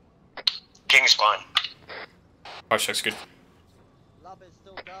 King's fine. Oh, check's good. Love is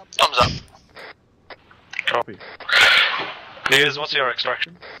still dub. Thumbs up. Copy. Piers, what's your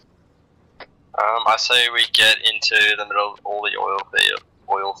extraction? I say we get into the middle of all the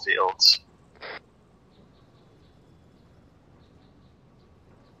oil fields.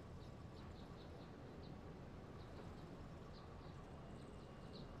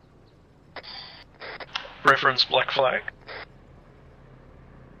 Reference black flag.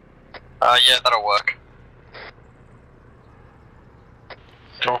 Yeah, that'll work.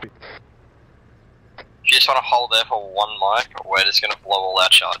 Copy. If you just want to hold there for one mic, we're just going to blow all our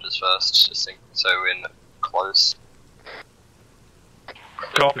charges first, just so we're in close.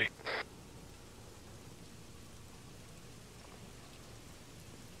 Copy.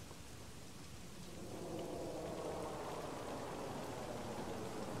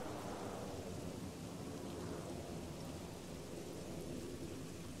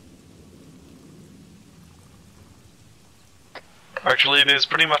 Actually, there's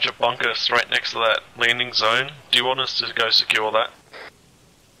pretty much a bunker right next to that landing zone. Do you want us to go secure that?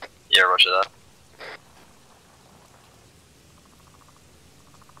 Yeah, roger that.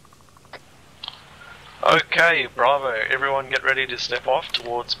 Okay, bravo. Everyone get ready to step off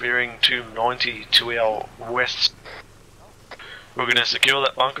towards bearing 290 to our west. We're going to secure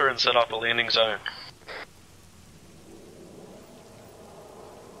that bunker and set up a landing zone.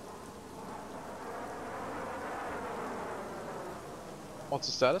 What's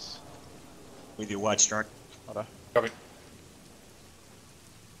the status? With your white strike. Righto. Copy.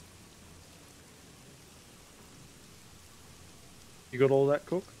 You got all that,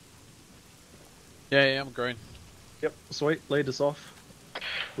 Cook? Yeah, I'm green. Yep, sweet. Lead us off.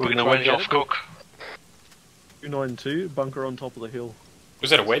 We're going to wedge off Cook. 292, bunker on top of the hill.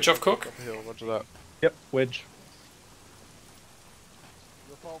 Was that a wedge off Cook? Top of the hill, roger that. Yep, wedge.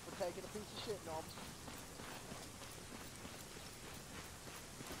 Your fault for taking a piece of shit, Nom.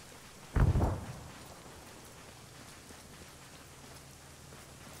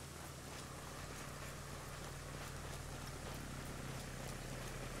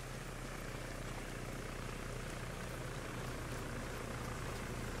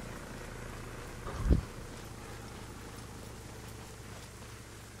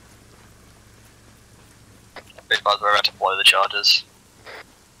 Big buzz, we're about to blow the charges.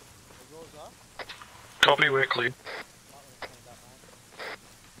 Copy, we're clear. I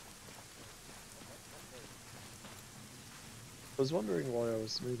was wondering why I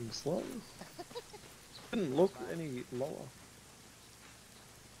was moving slow. Didn't look any lower.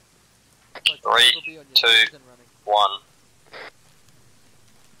 But 3, 2, 1.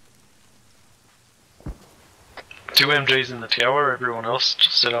 2 MGs in the tower, everyone else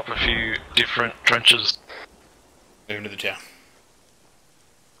just set up a few different trenches. Moving to the tower.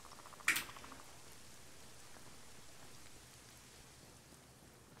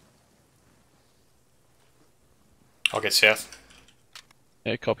 I'll get south.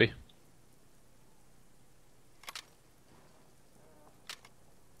 Yeah, copy.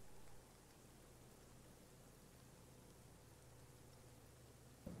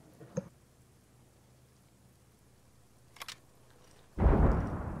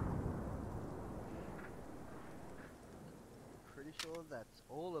 Pretty sure that's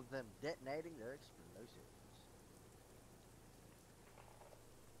all of them detonating their explosives.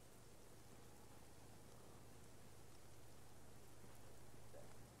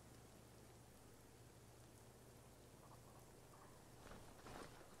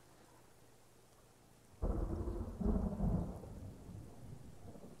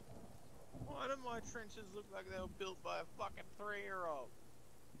 Why do my trenches look like they were built by a fucking 3-year-old?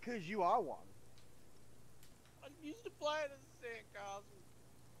 Because you are one. I used to play it as a sandcastle.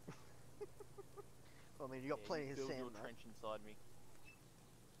 I mean, you got plenty of build sand. your though. trench inside me.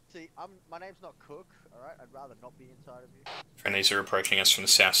 See, my name's not Cook, alright? I'd rather not be inside of you. Friendlies are approaching us from the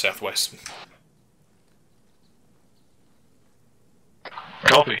south-southwest.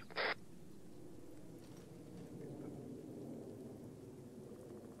 Copy.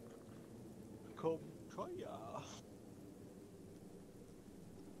 Come try ya.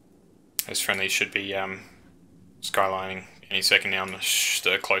 Those friendlies should be skylining any second now on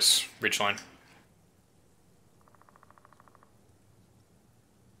the close ridgeline.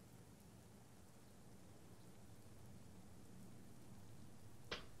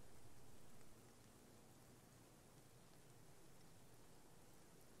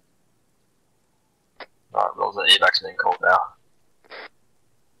 Alright, rolls the evac's being called now.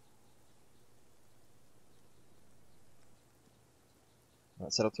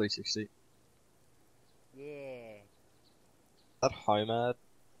 Alright, set up 360. Yeah. That homad.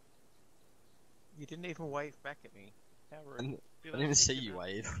 You didn't even wave back at me. How rude. I didn't even see you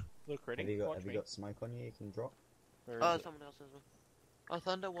wave. Look, ready? Have Watch me. you got smoke on you can drop? Someone else has one. Oh,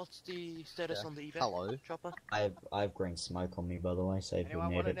 Thunder, what's the status Yeah. on the evac? Hello. Chopper? I have green smoke on me, by the way, so if Anyone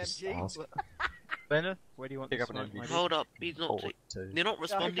you want need it, an just MG? ask. Bennett, where do you want Pick the up an smoke, MG. mate? Hold up, he's not. Forward They're not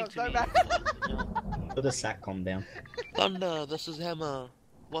responding to go me. back. Put the SATCOM down. Thunder, this is Hammer.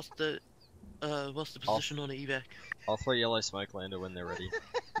 What's the position on the evac? I'll throw yellow smoke lander when they're ready.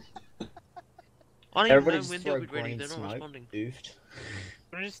 I don't Everybody even know just when throw they'll be ready. green They're not smoke. responding. Oofed.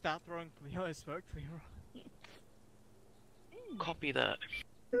 Can I just start throwing yellow smoke for you? Copy that.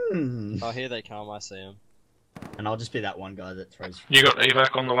 Oh, here they come, I see them. And I'll just be that one guy that throws. You got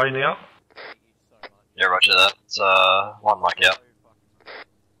evac on the way now? Yeah, roger that. It's 1 mic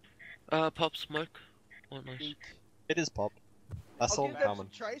out. Pop smoke. Oh, nice. It is popped. I saw them coming.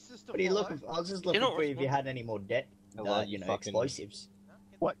 Traces to What are you follow. looking for? I was just looking not for if you had any more Hello, you know, fucking- explosives.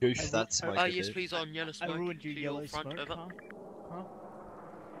 What? Goof that smoke. Yes, please, on yellow I smoke. ruined your to yellow front, smoke, over. huh?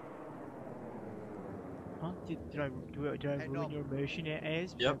 Huh? Did I ruin your immersion,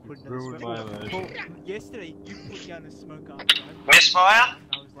 Az? Yep, Put another ruined smoke? my immersion. Well, yesterday you put down a smoke after I Misfire? and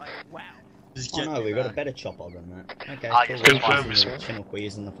I was like, wow. Just Oh get no, me we got a back. better chopper than that. Okay, I cool. get confirmed, This is Miss the Chinook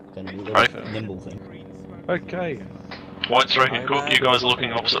and the fucking little Right. nimble thing. Green smoke. Okay. White Strike and Cook, you guys are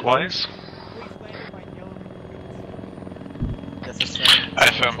looking opposite ways. Please land my yellow Yes, it's standing.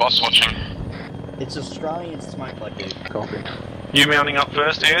 AFM boss watching. It's Australian smoke like it. Copy. You mounting up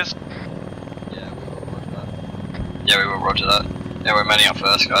first, Ayers? Yeah, we will roger that. Yeah, we're manning up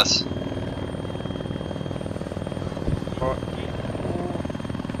first, guys.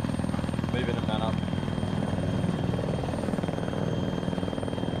 Moving a man up.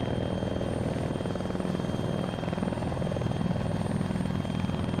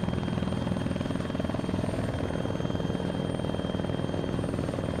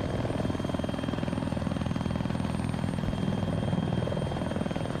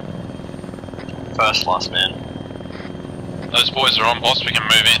 First, last man. Those boys are on, boss. We can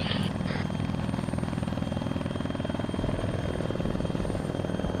move in.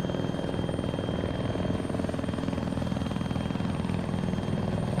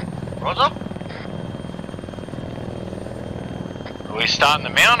 Roger? Are we starting the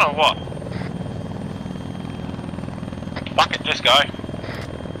mount or what? Fuck it, just go.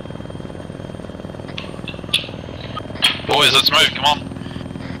 Boys, let's move. Come on.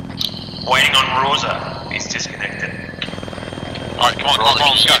 Waiting on Rosa. He's disconnected. Alright, come on, come on, come on,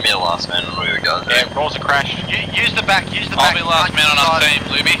 let's go. Give me the last man when we go. Yeah, Rosa crashed. Use the back, use the I'll back. be last man on our team,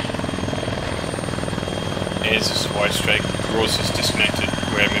 Luby. Airs is wide streak. Raw's is disconnected.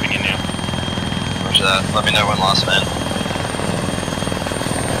 We're moving in now. Roger that. Let me know when last man.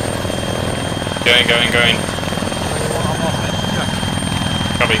 Going.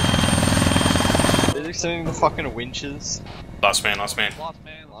 Copy. They're extending the fucking winches. Last man. Last man.